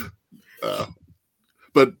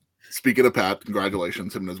 But speaking of Pat,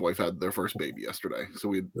 congratulations. Him and his wife had their first baby yesterday. So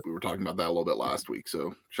we were talking about that a little bit last week.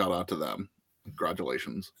 So shout out to them.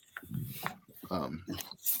 Congratulations.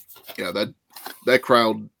 That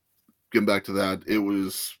crowd, getting back to that, it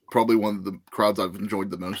was probably one of the crowds I've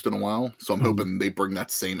enjoyed the most in a while. So I'm hoping they bring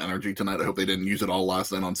that same energy tonight. I hope they didn't use it all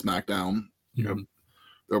last night on SmackDown.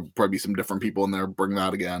 There'll probably be some different people in there. Bring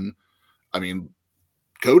that again. I mean,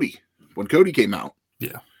 when Cody came out,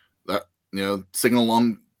 that singing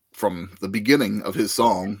along from the beginning of his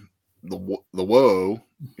song, the whoa,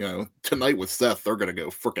 tonight with Seth, they're gonna go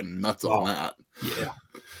freaking nuts on that.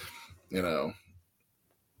 Yeah.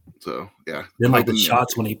 So yeah. Then like the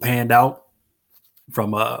shots when he panned out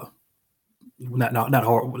from not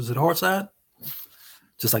hard, was it hard side?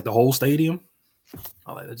 Just like the whole stadium.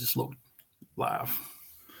 I like that, just looked live.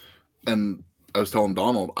 And I was telling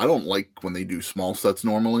Donald, I don't like when they do small sets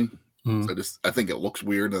normally. I think it looks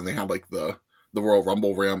weird, and they have like the Royal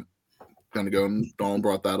Rumble ramp kind of going. Donald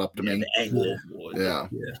brought that up to me. The angle. Yeah.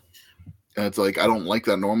 And it's like I don't like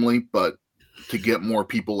that normally, but to get more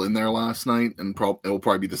people in there last night, and it will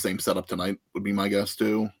probably be the same setup tonight, would be my guess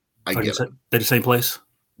too. I get it. They're the same place?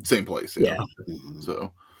 Same place, yeah.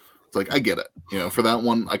 So it's like I get it. For that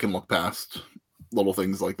one, I can look past little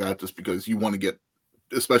things like that just because you want to get,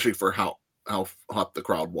 especially for how hot the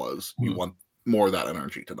crowd was, you want more of that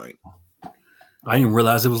energy tonight. I didn't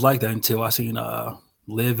realize it was like that until I seen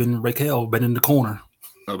Liv and Raquel been in the corner.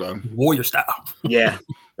 Okay. Warrior style. Yeah.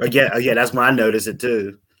 Again, that's when I noticed it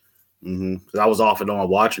too. Because I was off and on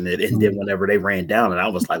watching it, and then whenever they ran down, and I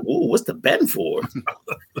was like, "Ooh, what's the bend for?"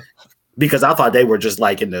 Because I thought they were just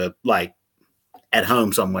like at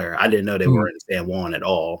home somewhere. I didn't know they were in San Juan at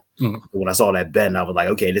all. When I saw that bend, I was like,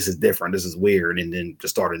 "Okay, this is different. This is weird." And then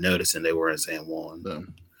just started noticing they were in San Juan. Yeah.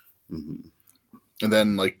 And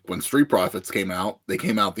then, like when Street Profits came out, they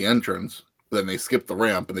came out the entrance. Then they skipped the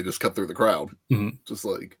ramp and they just cut through the crowd. Just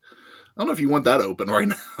like, I don't know if you want that open right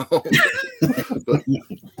now.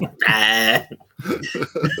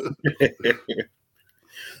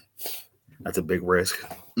 That's a big risk.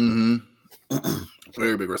 Very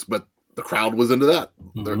big risk. But the crowd was into that.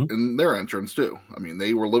 They're in their entrance too. I mean,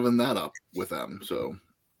 they were living that up with them. So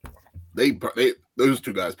those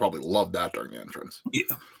two guys probably loved that during the entrance. Yeah.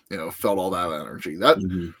 Felt all that energy. That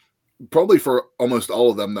probably for almost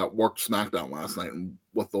all of them that worked SmackDown last night and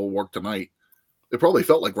what they'll work tonight, it probably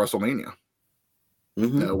felt like WrestleMania.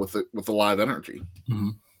 With the live energy.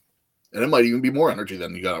 And it might even be more energy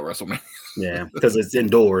than you got at WrestleMania. Yeah, because it's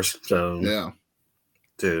indoors. So yeah.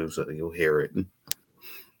 Too, so you'll hear it.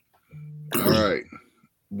 All right.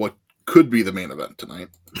 What could be the main event tonight?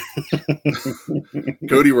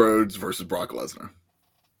 Cody Rhodes versus Brock Lesnar.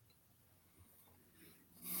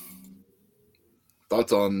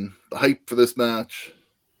 Thoughts on the hype for this match?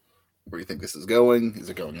 Where do you think this is going? Is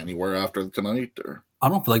it going anywhere after tonight? Or I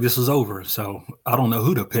don't feel like this is over, so I don't know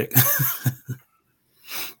who to pick.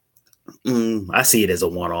 I see it as a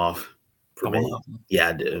one-off. For me. Yeah,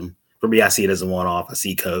 I do. For me, I see it as a one-off. I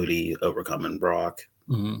see Cody overcoming Brock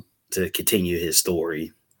to continue his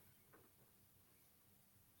story.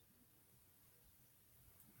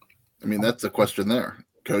 I mean, that's the question there.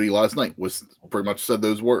 Cody last night was pretty much said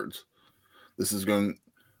those words.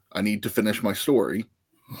 I need to finish my story.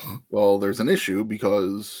 Well, there's an issue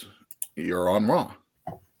because you're on Raw.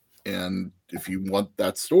 And if you want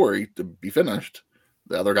that story to be finished,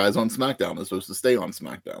 the other guy's on SmackDown is supposed to stay on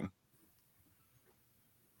SmackDown.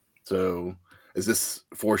 So is this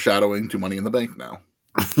foreshadowing to Money in the Bank now?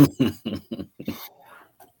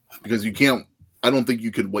 Because I don't think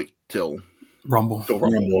you could wait till Rumble.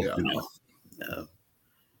 Yeah. No.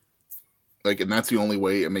 And that's the only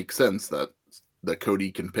way it makes sense that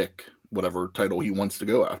Cody can pick whatever title he wants to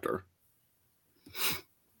go after.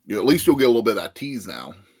 At least you'll get a little bit of that tease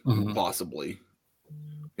now, possibly,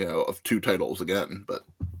 of two titles again. But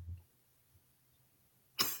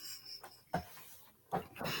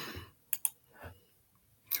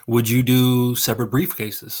would you do separate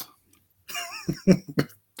briefcases?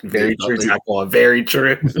 Very true, Taquan. Very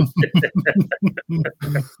true.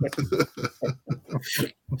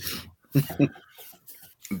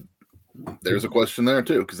 There's a question there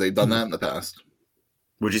too, because they've done that in the past.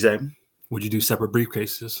 What'd you say? Would you do separate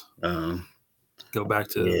briefcases? Go back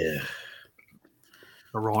to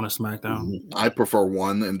a Raw and a SmackDown. I prefer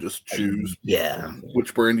one and just choose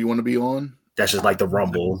which brand you want to be on. That's just like the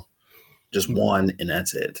Rumble. Just one and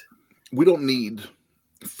that's it. We don't need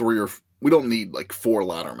like 4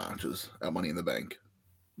 ladder matches at Money in the Bank.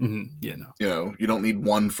 Mm-hmm. Yeah, no. You know, you don't need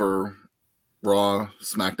one for Raw,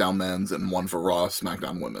 SmackDown men's and one for Raw,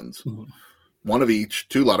 SmackDown women's. Mm-hmm. One of each,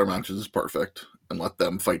 2 ladder matches is perfect, and let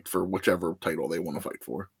them fight for whichever title they want to fight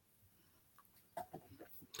for.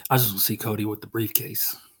 I just don't see Cody with the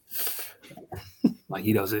briefcase. Like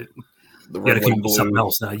he does it. You gotta come up with something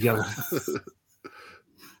else now. You gotta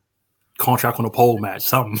contract on a pole match,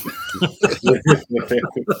 something.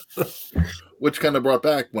 Which kind of brought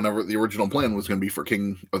back whenever the original plan was going to be for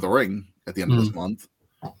King of the Ring at the end of this month.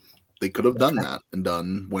 They could have done that and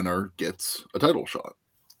done winner gets a title shot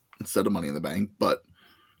instead of Money in the Bank. But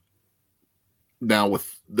now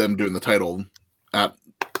with them doing the title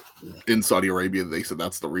in Saudi Arabia, they said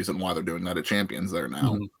that's the reason why they're doing that at Champions there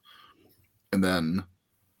now. Mm-hmm. And then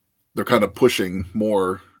they're kind of pushing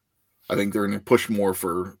more. I think they're going to push more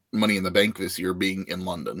for Money in the Bank this year being in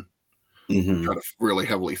London. Mm-hmm. Try to really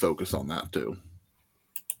heavily focus on that too.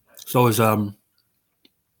 So is King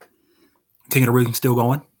of the Ring still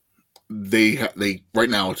going? They right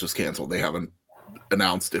now it's just canceled. They haven't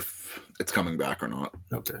announced if it's coming back or not.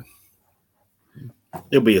 Okay.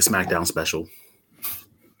 It'll be a SmackDown special.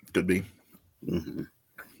 Could be. Mm-hmm.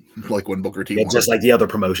 Like when Booker T. Just like the other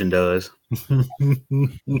promotion does. It'll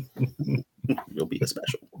be a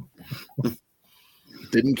special.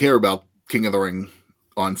 Didn't care about King of the Ring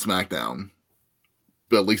on SmackDown,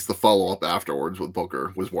 but at least the follow-up afterwards with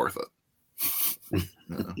Booker was worth it.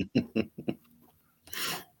 Yeah.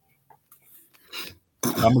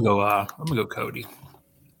 I'm gonna go Cody.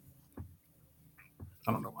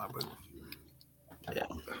 I don't know why, but yeah.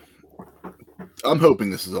 I'm hoping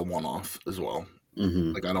this is a one-off as well.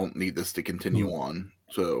 Mm-hmm. Like I don't need this to continue on.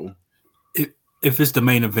 So if it's the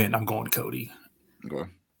main event, I'm going Cody. Okay.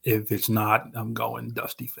 If it's not, I'm going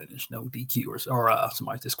Dusty finish, no DQ or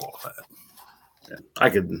somebody's disqualified. Yeah, I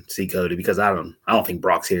could see Cody because I don't think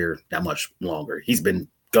Brock's here that much longer. He's been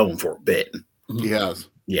going for a bit. He has.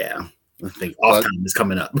 Yeah. I think off time is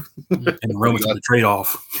coming up. And Roman's on the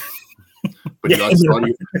trade-off. But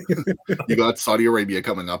you got Saudi Arabia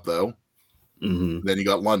coming up though. Mm-hmm. Then you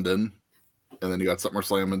got London, and then you got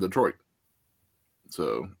SummerSlam in Detroit.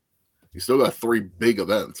 So you still got 3 big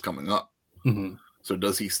events coming up. Mm-hmm. So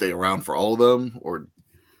does he stay around for all of them, or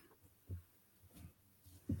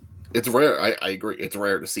it's rare? I agree. It's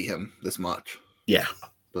rare to see him this much. Yeah,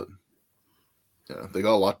 but yeah, they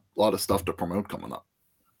got a lot of stuff to promote coming up.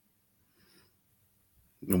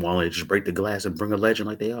 And why don't they just break the glass and bring a legend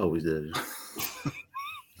like they always do?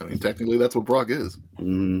 I mean, technically, that's what Brock is.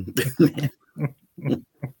 Mm.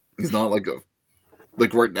 He's not like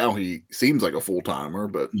right now. He seems like a full timer,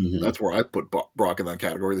 but that's where I put Brock in that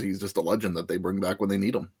category. That he's just a legend that they bring back when they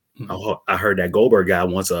need him. Oh, I heard that Goldberg guy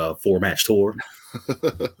wants a 4-match tour. This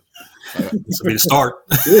will be the start.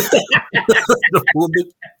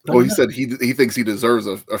 Well, he said he thinks he deserves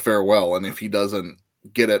a farewell, and if he doesn't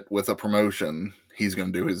get it with a promotion, he's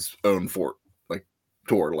going to do his own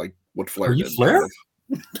tour, like what Flair did. Flair?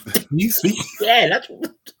 You see? Yeah,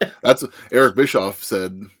 that's Eric Bischoff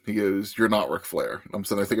said. He goes, "You're not Ric Flair." I'm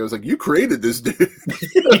saying, I think I was like, "You created this dude."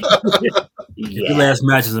 Yeah. Your last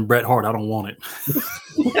match is in Bret Hart. I don't want it.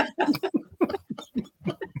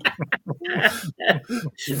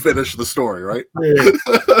 Finish the story, right?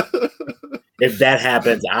 If that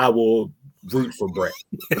happens, I will root for Bret.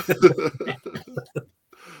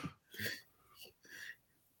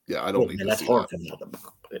 Yeah, I don't need that's hard to know.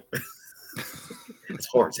 It's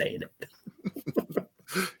hard saying it.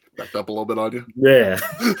 Backed up a little bit on you? Yeah.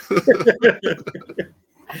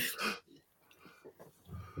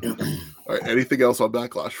 All right. Anything else on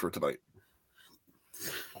Backlash for tonight?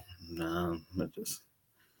 No,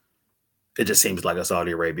 it just seems like a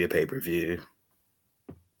Saudi Arabia pay-per-view.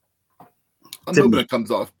 I'm hoping it comes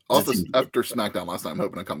off after SmackDown last night. I'm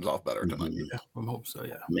hoping it comes off better tonight. Yeah, I'm hoping so.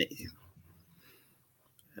 Yeah. Maybe.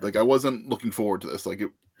 Like I wasn't looking forward to this. Like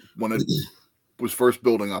when it was first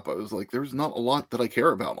building up, I was like, "There's not a lot that I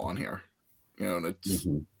care about on here," and it's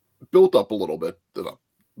built up a little bit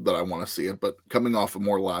that I want to see it. But coming off of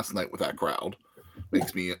more last night with that crowd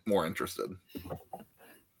makes me more interested.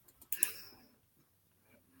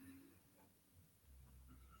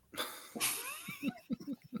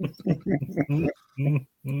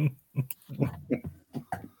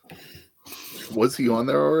 Was he on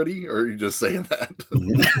there already, or are you just saying that?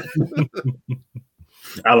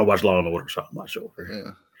 I don't watch Law and Order, so I'm not sure.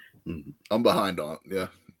 Yeah, I'm behind on. Yeah,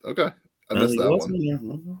 okay, I missed that one. Yeah.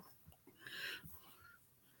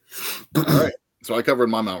 All right, so I covered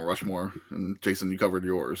my Mount Rushmore, and Jason, you covered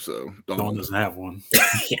yours. So Dawn doesn't have one.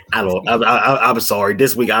 I don't. I'm sorry.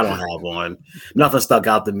 This week I don't have one. Nothing stuck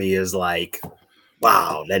out to me as like,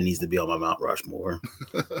 wow, that needs to be on my Mount Rushmore.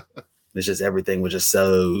 It's just everything was just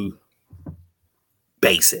so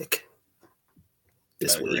basic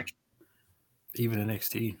this week. Even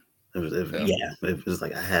NXT. It was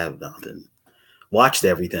like I have nothing. Watched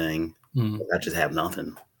everything. But I just have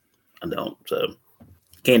nothing. I don't. So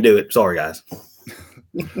can't do it. Sorry, guys.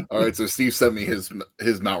 All right. So Steve sent me his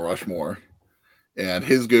Mount Rushmore, and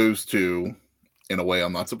his goes to, in a way,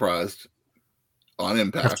 I'm not surprised, on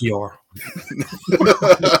Impact. FTR.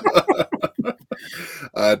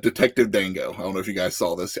 Detective Dango. I don't know if you guys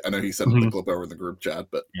saw this. I know he sent the clip over in the group chat,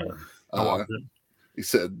 but he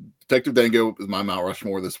said Detective Dango is my Mount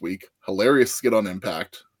Rushmore this week. Hilarious skit on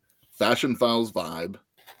Impact. Fashion Files vibe.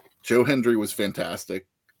 Joe Hendry was fantastic.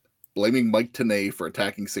 Blaming Mike Tenay for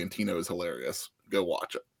attacking Santino is hilarious. Go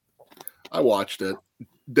watch it. I watched it.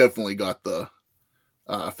 Definitely got the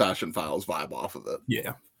Fashion Files vibe off of it.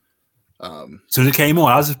 Yeah. As soon as it came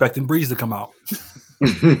on, I was expecting Breeze to come out.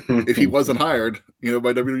 If he wasn't hired,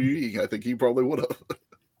 by WWE, I think he probably would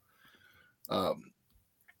have.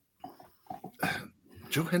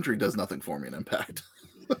 Joe Hendry does nothing for me in Impact.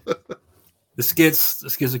 The skits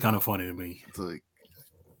are kind of funny to me. It's like,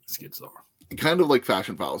 skits are kind of like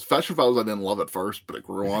Fashion Files. Fashion Files, I didn't love at first, but it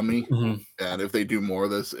grew on me. And if they do more of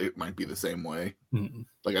this, it might be the same way.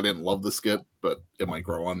 Like, I didn't love the skit, but it might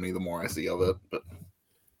grow on me the more I see of it. But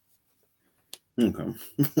okay.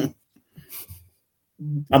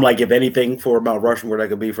 I'm like, if anything for Mount Rushmore that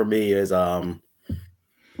could be for me is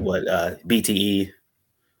BTE,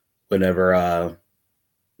 whenever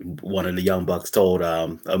one of the Young Bucks told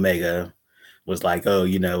Omega, was like, oh,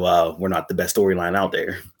 we're not the best storyline out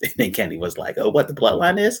there. And then Kenny was like, oh, what the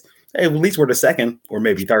bloodline is? Hey, at least we're the second or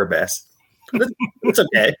maybe third best. It's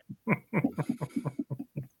okay.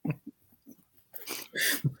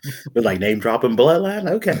 We're like name dropping bloodline.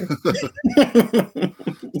 Okay.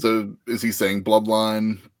 So is he saying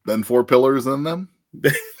bloodline, then 4 pillars, then them?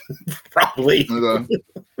 Probably.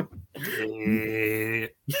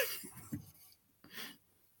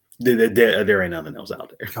 There ain't nothing else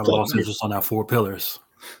out there. Kind of lost interest on that 4 pillars.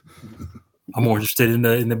 I'm more interested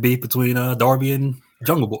in the beef between Darby and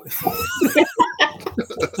Jungle Boy.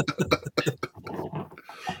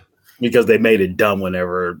 Because they made it dumb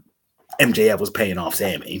whenever MJF was paying off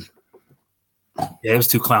Sammy. Yeah, it was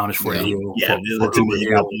too clownish for you. Yeah,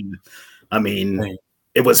 I mean,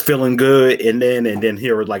 it was feeling good, and then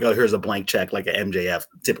here was like, oh, here's a blank check, like an MJF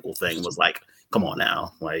typical thing. It was like, come on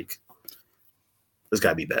now, like this got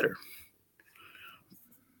to be better.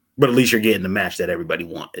 But at least you're getting the match that everybody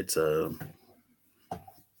wants. It's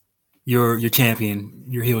your champion,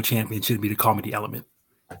 your heel champion should be the comedy element.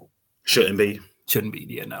 Shouldn't be. Shouldn't be.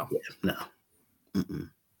 Yeah, no. Yeah, no.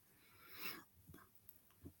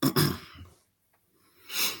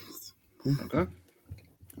 Okay.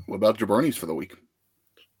 What about Jabroni's for the week?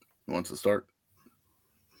 Who wants to start?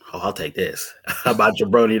 Oh, I'll take this. How about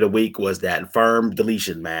Jabroni of the week was that firm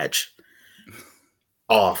deletion match.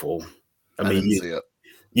 Awful. I mean, didn't see it.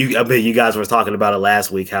 You guys were talking about it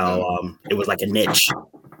last week, how it was like a niche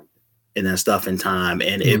and then stuff in time,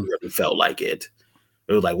 and it really felt like it.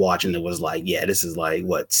 It was like watching it was like, yeah, this is like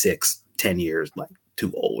what 6-10 years like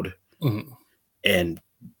too old. And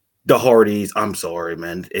the Hardys, I'm sorry,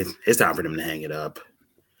 man. It's time for them to hang it up.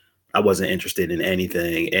 I wasn't interested in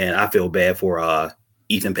anything, and I feel bad for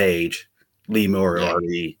Ethan Page, Lee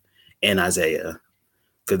Moriarty, and Isaiah,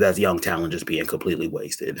 because that's young talent just being completely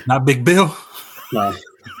wasted. Not Big Bill. No,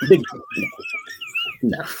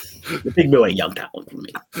 no, Big Bill ain't young talent for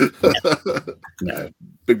me. No.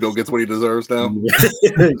 Big Bill gets what he deserves now.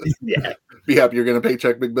 Yeah, be happy you're getting a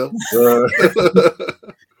paycheck, Big Bill.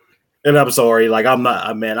 And I'm sorry, like I'm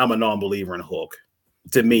a non-believer in Hook.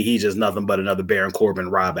 To me, he's just nothing but another Baron Corbin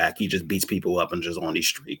Ryback. He just beats people up and just on these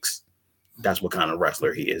streaks. That's what kind of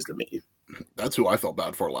wrestler he is to me. That's who I felt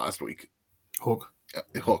bad for last week. Hook.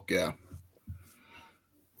 Hook, yeah.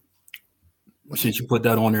 Since you put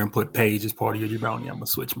that on there and put Page as part of your brownie, I'm gonna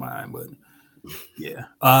switch mine. But yeah,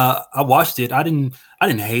 I watched it. I didn't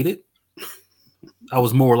hate it. I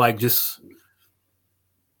was more like just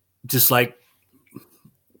like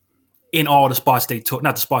in all the spots they took,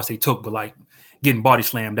 not the spots they took, but like getting body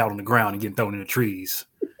slammed out on the ground and getting thrown in the trees.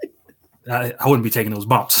 I wouldn't be taking those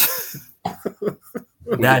bumps.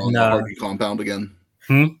 Was it on the Hardy compound again?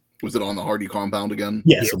 Was it on the Hardy compound again?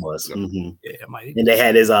 Yes, it was. Yeah, it might. And they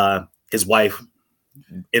had his wife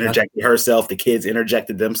interjected herself. The kids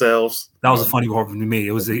interjected themselves. That was a funny part for me.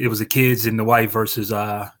 It was the kids and the wife versus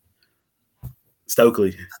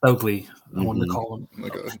Stokely. I wanted to call him.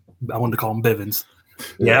 I wanted to call him Bivens.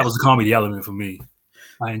 Yeah, that was a comedy element for me.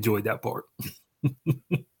 I enjoyed that part. I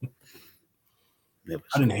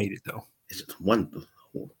didn't hate it though. It's just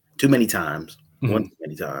too many times. One too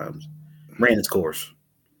many times. Ran its course.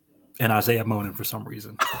 And Isaiah moaning for some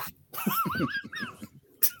reason.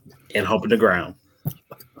 And humping the ground.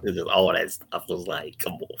 All that stuff was like,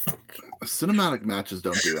 come on. Cinematic matches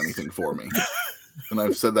don't do anything for me. And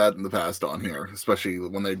I've said that in the past on here, especially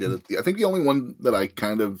when they did it. I think the only one that I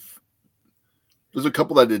there's a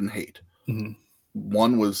couple that I didn't hate.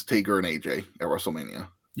 One was Taker and AJ at WrestleMania.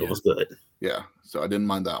 It was good. Yeah, so I didn't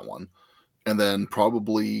mind that one. And then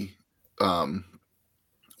probably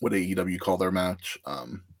what AEW call their match?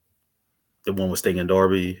 The one with Sting and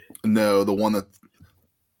Darby? No, the one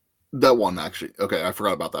that one actually. Okay, I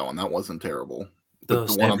forgot about that one. That wasn't terrible. The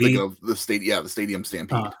one I'm thinking of, the Stadium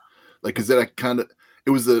Stampede. Because that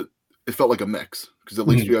it felt like a mix. Because at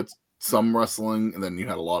least you had some wrestling, and then you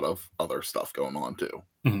had a lot of other stuff going on too.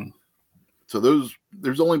 So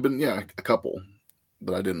there's only been a couple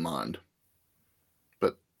that I didn't mind,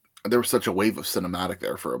 but there was such a wave of cinematic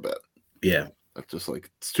there for a bit. Yeah, that's just like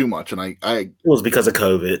it's too much, and it was because of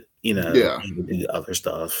COVID, Yeah, and other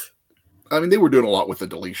stuff. I mean, they were doing a lot with the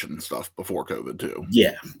deletion stuff before COVID too.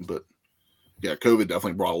 Yeah, but yeah, COVID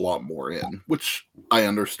definitely brought a lot more in, which I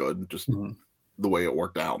understood just the way it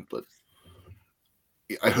worked out. But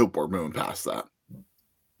I hope we're moving past that.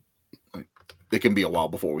 Like, it can be a while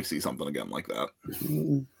before we see something again like that.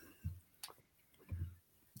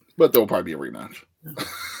 But there'll probably be a rematch.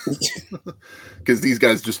 Because these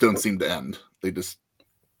guys just don't seem to end. They just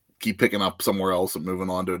keep picking up somewhere else and moving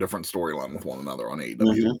on to a different storyline with one another on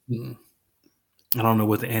AEW. I don't know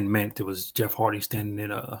what the end meant. It was Jeff Hardy standing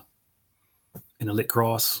in a lit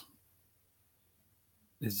cross.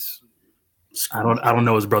 I don't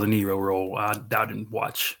know his brother Nero role. I didn't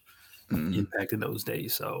watch Impact in those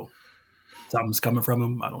days, so something's coming from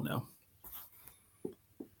him. I don't know.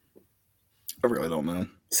 I really don't know.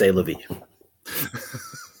 Say la vie.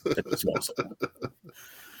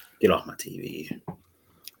 Get off my TV.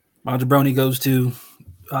 My jabroni goes to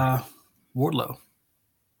Wardlow.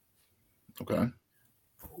 Okay.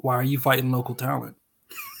 Why are you fighting local talent?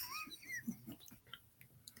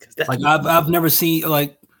 Like I've never seen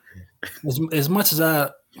like as much as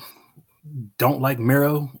I don't like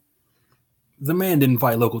Miro, the man didn't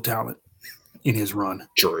fight local talent in his run.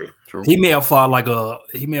 True. He may have fought like a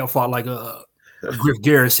Griff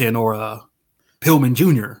Garrison or a Pillman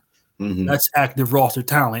Jr. That's active roster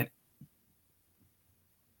talent,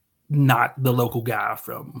 not the local guy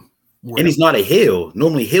from. And he's not a heel.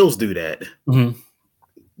 Normally, heels do that.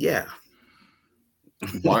 Yeah.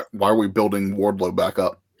 Why are we building Wardlow back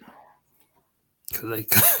up?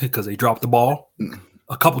 Because they dropped the ball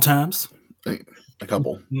a couple times. A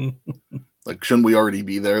couple. Like, shouldn't we already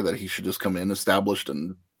be there? That he should just come in established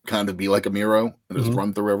and kind of be like a Miro and just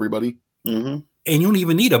run through everybody. And you don't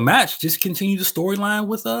even need a match. Just continue the storyline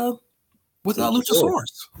with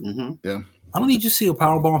Luchasaurus. Yeah. I don't need you to see a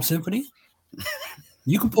Powerbomb Symphony.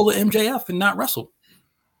 You can pull an MJF and not wrestle.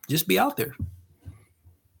 Just be out there.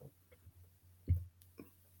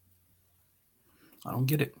 I don't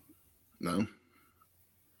get it. No.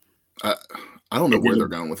 I don't know where they're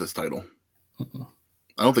going with this title.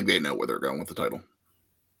 I don't think they know where they're going with the title.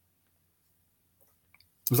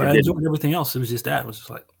 I enjoyed everything else. It was just that. It was just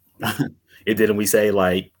like. Didn't we say,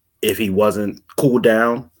 like, if he wasn't cooled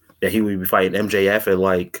down, that he would be fighting MJF at,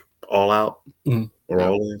 like, All Out or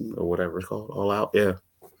All In or whatever it's called? All Out, yeah.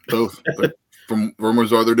 Both. But from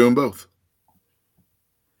rumors are they're doing both.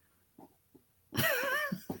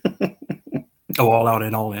 All Out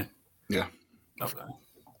and All In. Yeah. Okay.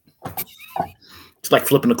 It's like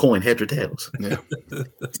flipping a coin, heads or tails. Yeah.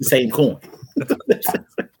 It's the same coin.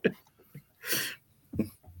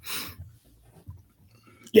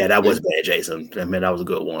 Yeah, that was bad, Jason. I mean, that was a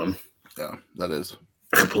good one. Yeah, that is.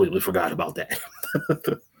 I completely forgot about that.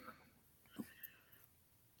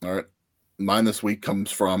 All right. Mine this week comes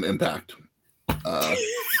from Impact.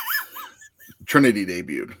 Trinity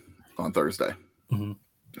debuted on Thursday. It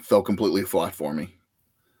fell completely flat for me.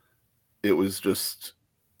 It was just,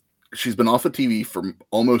 she's been off of TV for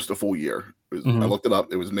almost a full year. I looked it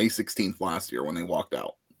up. It was May 16th last year when they walked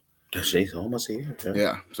out. She's almost here.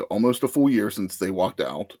 Yeah, so almost a full year since they walked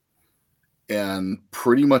out. And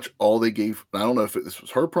pretty much all they gave, I don't know if this was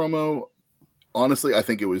her promo. Honestly, I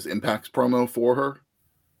think it was Impact's promo for her.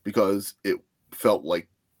 because it felt like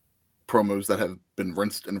promos that have been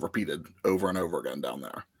rinsed and repeated over and over again down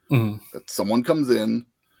there. That someone comes in,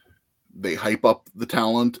 they hype up the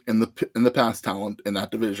talent and the past talent in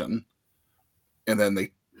that division, and then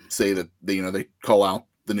they say that they call out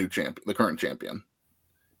the new champion, the current champion,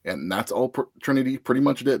 and that's all Trinity pretty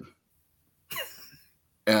much did.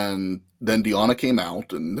 And then Deonna came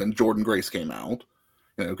out, and then Jordynne Grace came out,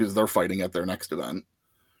 because they're fighting at their next event.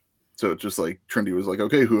 So it's just like Trinity was like,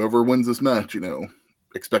 okay, whoever wins this match,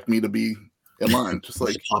 expect me to be in line, just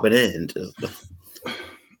like pop it in.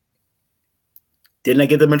 Didn't I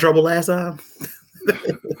get them in trouble last time?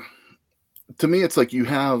 To me, it's like you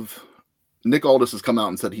have Nick Aldis has come out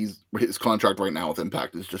and said his contract right now with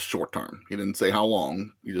Impact is just short term. He didn't say how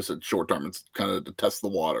long. He just said short term. It's kind of to test the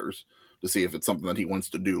waters to see if it's something that he wants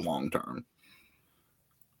to do long term.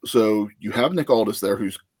 So you have Nick Aldis there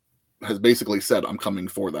has basically said, I'm coming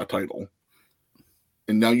for that title.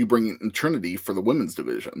 And now you bring in Trinity for the women's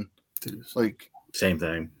division. Like, same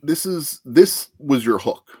thing. This was your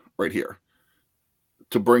hook right here.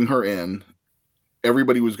 To bring her in,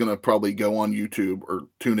 everybody was going to probably go on YouTube or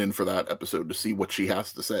tune in for that episode to see what she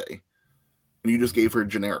has to say. And you just gave her a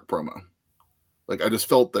generic promo. Like, I just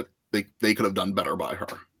felt that they could have done better by her.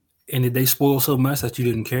 And did they spoil so much that you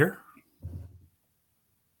didn't care?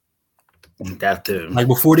 That too. Like,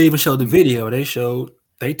 before they even showed the video,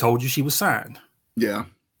 they told you she was signed. Yeah.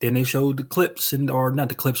 Then they showed the clips, or not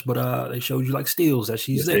the clips, but they showed you like steals that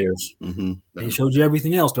she's there. Mm-hmm. They showed you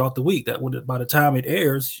everything else throughout the week. That by the time it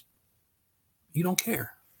airs, you don't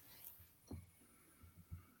care.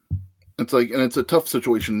 It's like, and it's a tough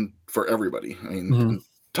situation for everybody. I mean,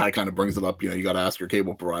 Ty kind of brings it up. You got to ask your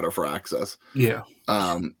cable provider for access. Yeah.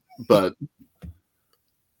 But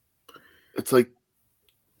it's like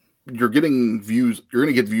you're getting views. You're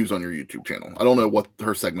going to get views on your YouTube channel. I don't know what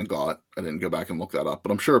her segment got. I didn't go back and look that up,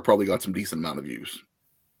 but I'm sure it probably got some decent amount of views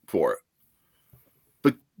for it.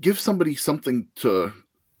 But give somebody something to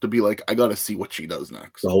be like, I got to see what she does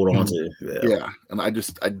next. To hold on to. Yeah. And I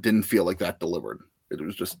didn't feel like that delivered. It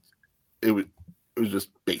was just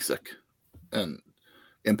basic, and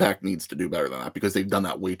Impact needs to do better than that because they've done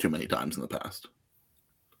that way too many times in the past.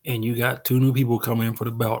 And you got 2 new people coming in for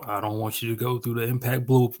the belt. I don't want you to go through the Impact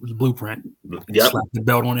blueprint. Yep. Slap the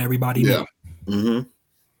belt on everybody. Yeah. Mm-hmm.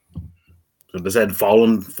 So they said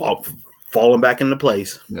falling back into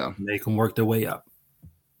place. Yeah. They can work their way up.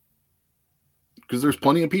 Because there's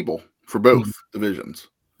plenty of people for both divisions.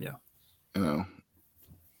 Yeah.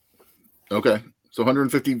 Okay. So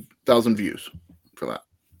 150,000 views for that.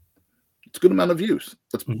 It's a good amount of views.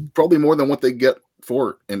 That's probably more than what they get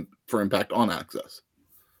for Impact on Access.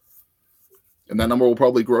 And that number will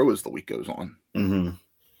probably grow as the week goes on. Mm-hmm.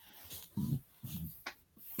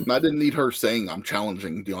 And I didn't need her saying I'm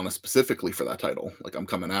challenging Deonna specifically for that title. Like, I'm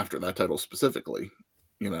coming after that title specifically.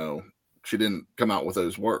 She didn't come out with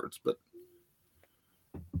those words, but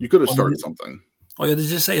you could have started something. All you have to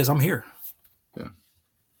just say is, I'm here. Yeah.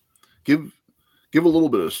 Give a little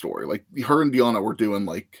bit of a story. Like, her and Deonna were doing,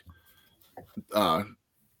 like,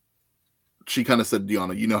 she kind of said,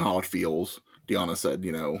 Deonna, you know how it feels. Deonna said,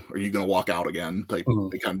 are you going to walk out again? Like,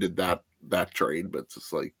 they kind of did that trade, but it's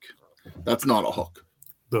just like, that's not a hook.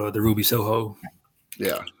 The Ruby Soho.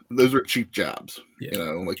 Yeah. Those are cheap jabs. Yeah.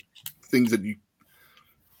 Like things that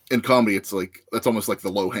in comedy, it's like, that's almost like the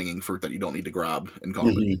low hanging fruit that you don't need to grab in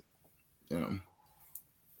comedy. So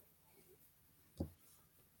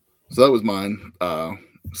that was mine.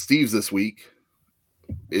 Steve's this week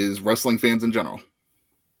is wrestling fans in general.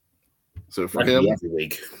 So for him, every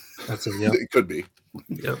week. That's it. It could be.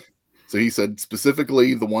 Yep. So he said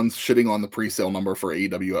specifically the ones shitting on the pre-sale number for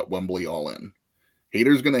AEW at Wembley All In.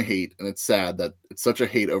 Haters gonna hate, and it's sad that it's such a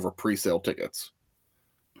hate over pre-sale tickets.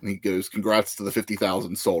 And he goes, congrats to the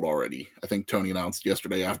 50,000 sold already. I think Tony announced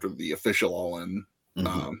yesterday after the official All In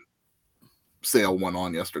sale went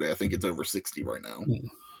on yesterday. I think it's over 60 right now.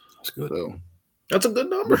 That's good. So that's a good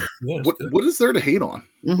number. Yeah, what is there to hate on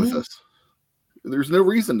with this? There's no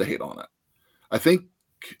reason to hate on it. I think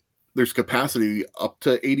there's capacity up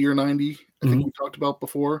to 80 or 90. I think we talked about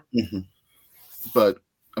before. But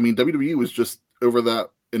I mean, WWE was just over that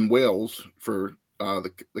in Wales for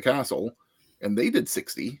the Castle, and they did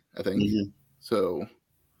 60, I think. So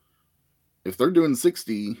if they're doing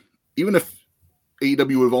 60, even if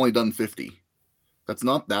AEW would have only done 50, that's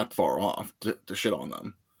not that far off to shit on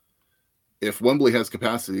them. If Wembley has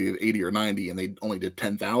capacity of 80 or 90 and they only did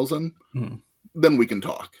 10,000, then we can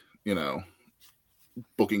talk,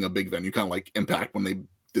 booking a big venue, kind of like Impact when they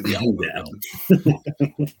did the album.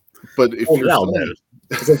 But if you're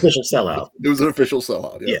it's an official sellout. It was an official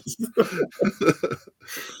sellout. Yes.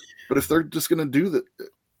 But if they're just going to do that,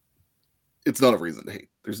 it's not a reason to hate.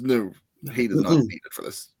 There's no hate is not needed for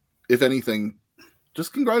this. If anything,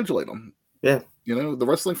 just congratulate them. Yeah. The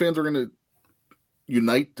wrestling fans are going to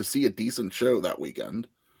unite to see a decent show that weekend.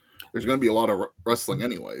 There's going to be a lot of wrestling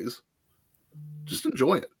anyways. Just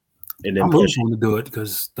enjoy it. And then I'm rooting to do it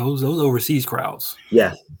because those overseas crowds.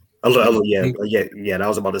 Yeah. Yeah. I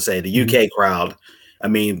was about to say the UK crowd. I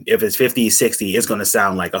mean, if it's 50, 60, it's going to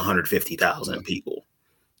sound like 150,000 people.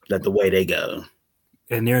 That's the way they go.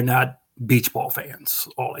 And they're not beach ball fans,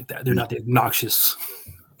 all like that. They're not the obnoxious.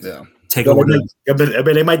 Yeah. Take over.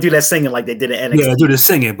 They might do that singing like they did at NXT. Yeah, do the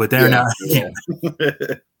singing, but they're not. Yeah.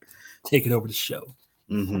 Taking over the show.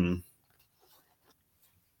 Mm-hmm.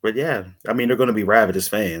 But yeah, I mean, they're going to be rabid as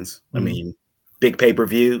fans. I mean, big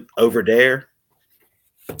pay-per-view over there.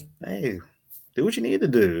 Hey, do what you need to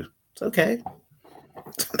do. It's okay.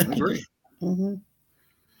 I agree.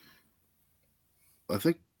 I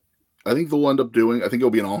think they'll end up doing. I think it'll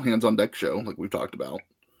be an all hands on deck show, like we've talked about.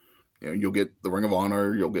 You'll get the Ring of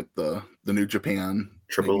Honor, you'll get the New Japan,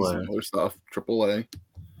 AAA, other stuff, AAA.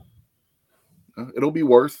 It'll be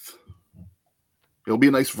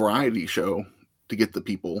a nice variety show to get the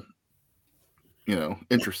people,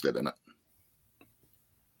 interested in it.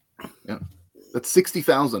 Yeah, that's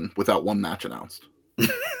 60,000 without one match announced.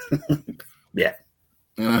 Yeah.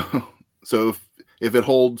 So if it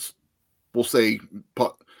holds, we'll say,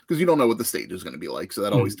 because you don't know what the stage is going to be like, so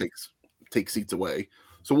that always takes seats away.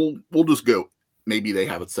 So we'll just go. Maybe they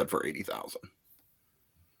have it set for 80,000.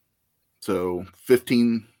 So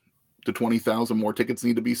 15 to 20,000 more tickets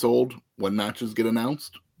need to be sold when matches get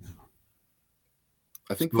announced.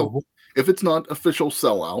 I think if it's not official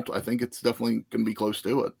sellout, I think it's definitely going to be close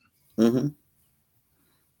to it. Mm-hmm.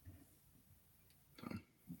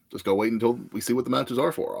 Just go wait until we see what the matches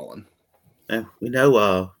are for, All in. Yeah, we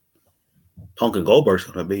know Punk and Goldberg's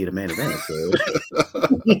going to be the main event. So.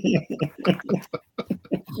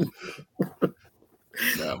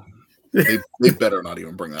 No, they better not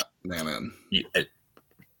even bring that man in. Yeah.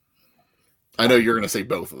 I know you're going to say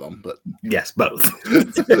both of them, but yes, both.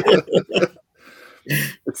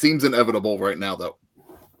 It seems inevitable right now that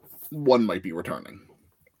one might be returning.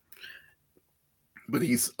 But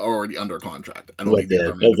he's already under contract. I don't what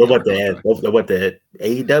the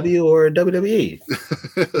AEW or WWE?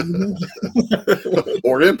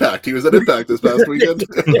 Or Impact. He was at Impact this past weekend.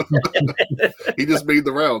 He just made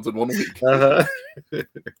the rounds in 1 week. Uh-huh. I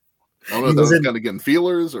don't know if that was kind of getting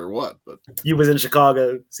feelers or what, but you was in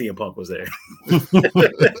Chicago. CM Punk was there.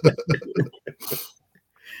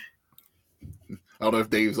 I don't know if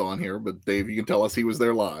Dave's on here, but Dave, you can tell us he was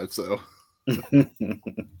there live. So.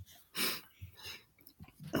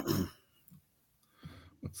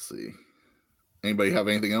 Let's see. Anybody have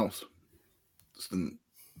anything else? The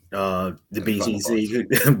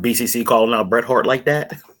BCC calling out Bret Hart like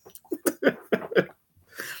that.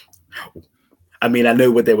 I mean, I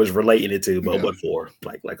knew what they was relating it to, but what for?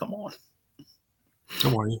 Like, come on.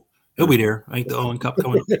 Don't worry, he'll be there. Ain't the Owen Cup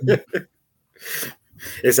coming up.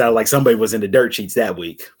 It sounded like somebody was in the dirt sheets that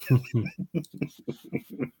week.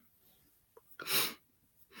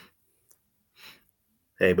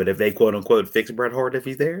 Hey, but if they quote unquote fix Bret Hart if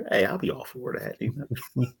he's there, hey, I'll be all for that.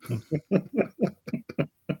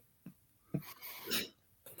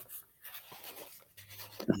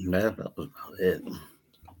 That was about it.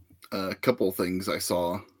 A couple of things I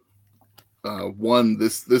saw. One,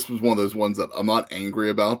 this was one of those ones that I'm not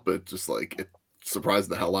angry about, but just like it surprised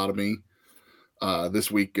the hell out of me.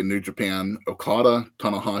 This week in New Japan, Okada,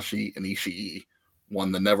 Tanahashi, and Ishii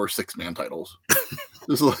won the never 6-man titles.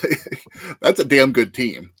 Just like that's a damn good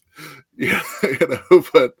team. Yeah,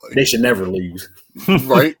 but like, they should never lose.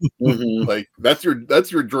 Right? Mm-hmm. Like that's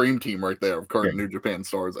your dream team right there of current New Japan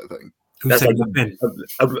stars, I think. That's like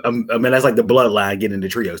that's like the bloodline getting the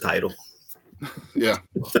trios title. Yeah.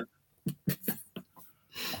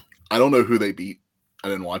 I don't know who they beat. I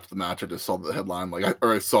didn't watch the match. I just saw the headline.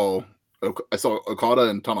 I saw Okada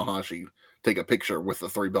and Tanahashi take a picture with the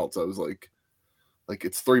 3 belts. I was like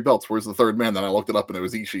it's 3 belts. Where's the third man? Then I looked it up and it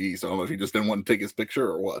was Ishii. So I don't know if he just didn't want to take his picture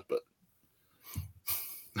or what, but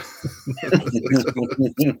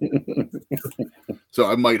so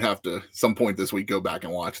I might have to some point this week go back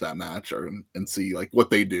and watch that match and see like what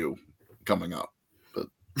they do coming up. But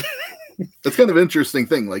it's kind of an interesting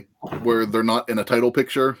thing, like where they're not in a title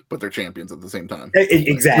picture, but they're champions at the same time.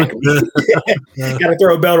 Exactly. Got to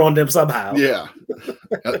throw a belt on them somehow. Yeah.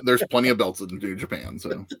 There's plenty of belts in New Japan,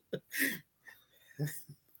 so.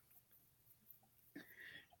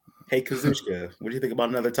 Hey, Kazuchika, what do you think about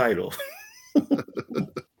another title?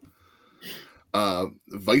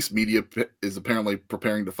 Vice Media is apparently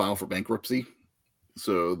preparing to file for bankruptcy,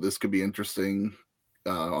 so this could be interesting.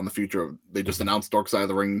 on the future of. They just announced Dark Side of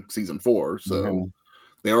the Ring season 4, so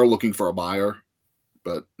they are looking for a buyer,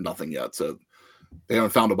 but nothing yet. So they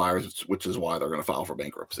haven't found a buyer, which is why they're going to file for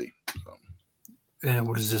bankruptcy. So. And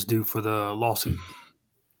what does this do for the lawsuit?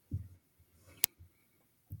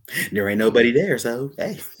 There ain't nobody there, so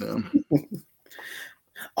hey,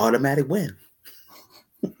 automatic win.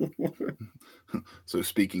 So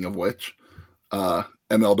speaking of which,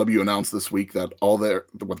 MLW announced this week that all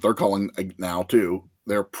what they're calling now too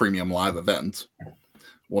their premium live events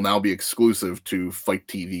will now be exclusive to Fight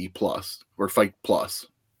TV Plus or Fight Plus.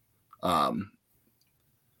 I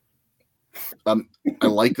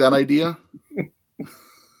like that idea.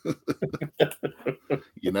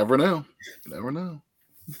 You never know. You never know.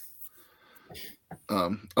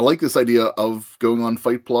 I like this idea of going on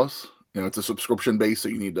Fight Plus. It's a subscription base, so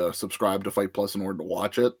you need to subscribe to Fight Plus in order to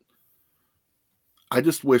watch it. I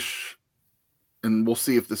just wish, and we'll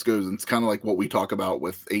see if this goes, and it's kind of like what we talk about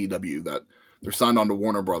with AEW, that they're signed on to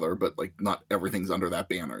Warner Brother, but like not everything's under that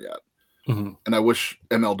banner yet. Mm-hmm. And I wish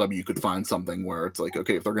MLW could find something where it's like,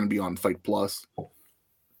 okay, if they're going to be on Fight Plus,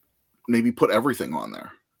 maybe put everything on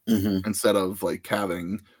there instead of like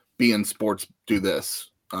having BN Sports do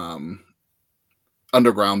this,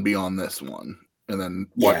 Underground be on this one, and then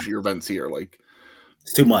watch your events here. Like,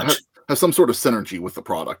 it's too much. Have some sort of synergy with the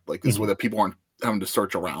product, like this way that people aren't having to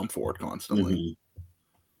search around for it constantly.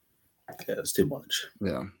 Yeah, it's too much.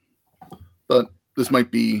 Yeah, but this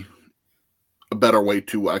might be a better way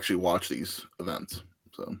to actually watch these events.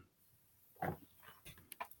 So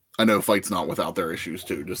I know Fight's not without their issues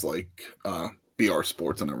too, just like BR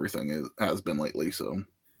Sports and everything has been lately. So,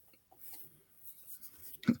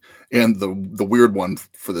 and the weird one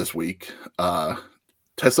for this week,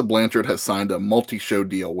 Tessa Blanchard has signed a multi-show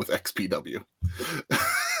deal with XPW.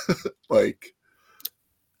 Like,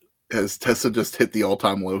 has Tessa just hit the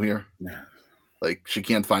all-time low here? Yeah. Like, she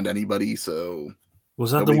can't find anybody, so...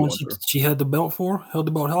 Was that the one she had the belt for? Held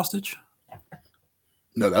the belt hostage?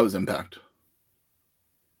 No, that was Impact.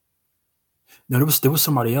 No, there was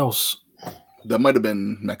somebody else. That might have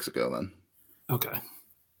been Mexico then. Okay.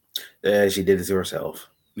 Yeah, she did it to herself.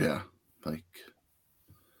 Yeah. Like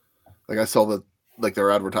I saw that, like,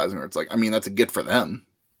 they're advertising her. It's like, I mean, that's a get for them.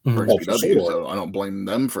 For XPW, so I don't blame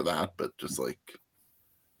them for that, but just like...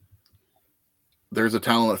 There's a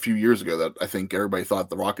talent a few years ago that I think everybody thought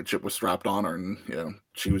the rocket ship was strapped on her, and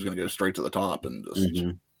she was going to go straight to the top, and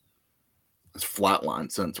just it's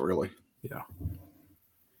flatlined since, really. Yeah.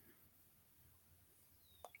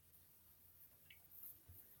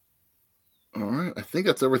 All right, I think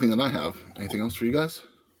that's everything that I have. Anything else for you guys?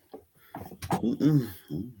 All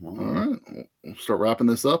right, we'll start wrapping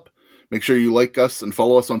this up. Make sure you like us and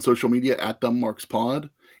follow us on social media at DumbMarksPod.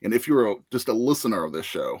 And if you're just a listener of this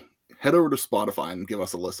show, head over to Spotify and give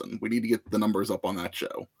us a listen. We need to get the numbers up on that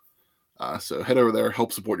show. So head over there,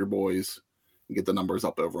 help support your boys, and get the numbers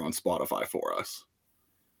up over on Spotify for us.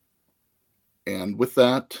 And with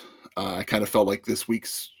that, I kind of felt like this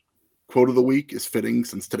week's quote of the week is fitting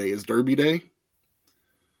since today is Derby Day.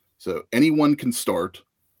 So anyone can start,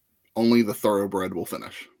 only the thoroughbred will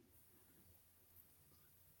finish.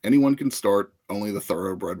 Anyone can start, only the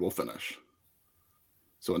thoroughbred will finish.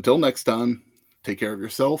 So until next time, take care of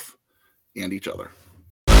yourself and each other.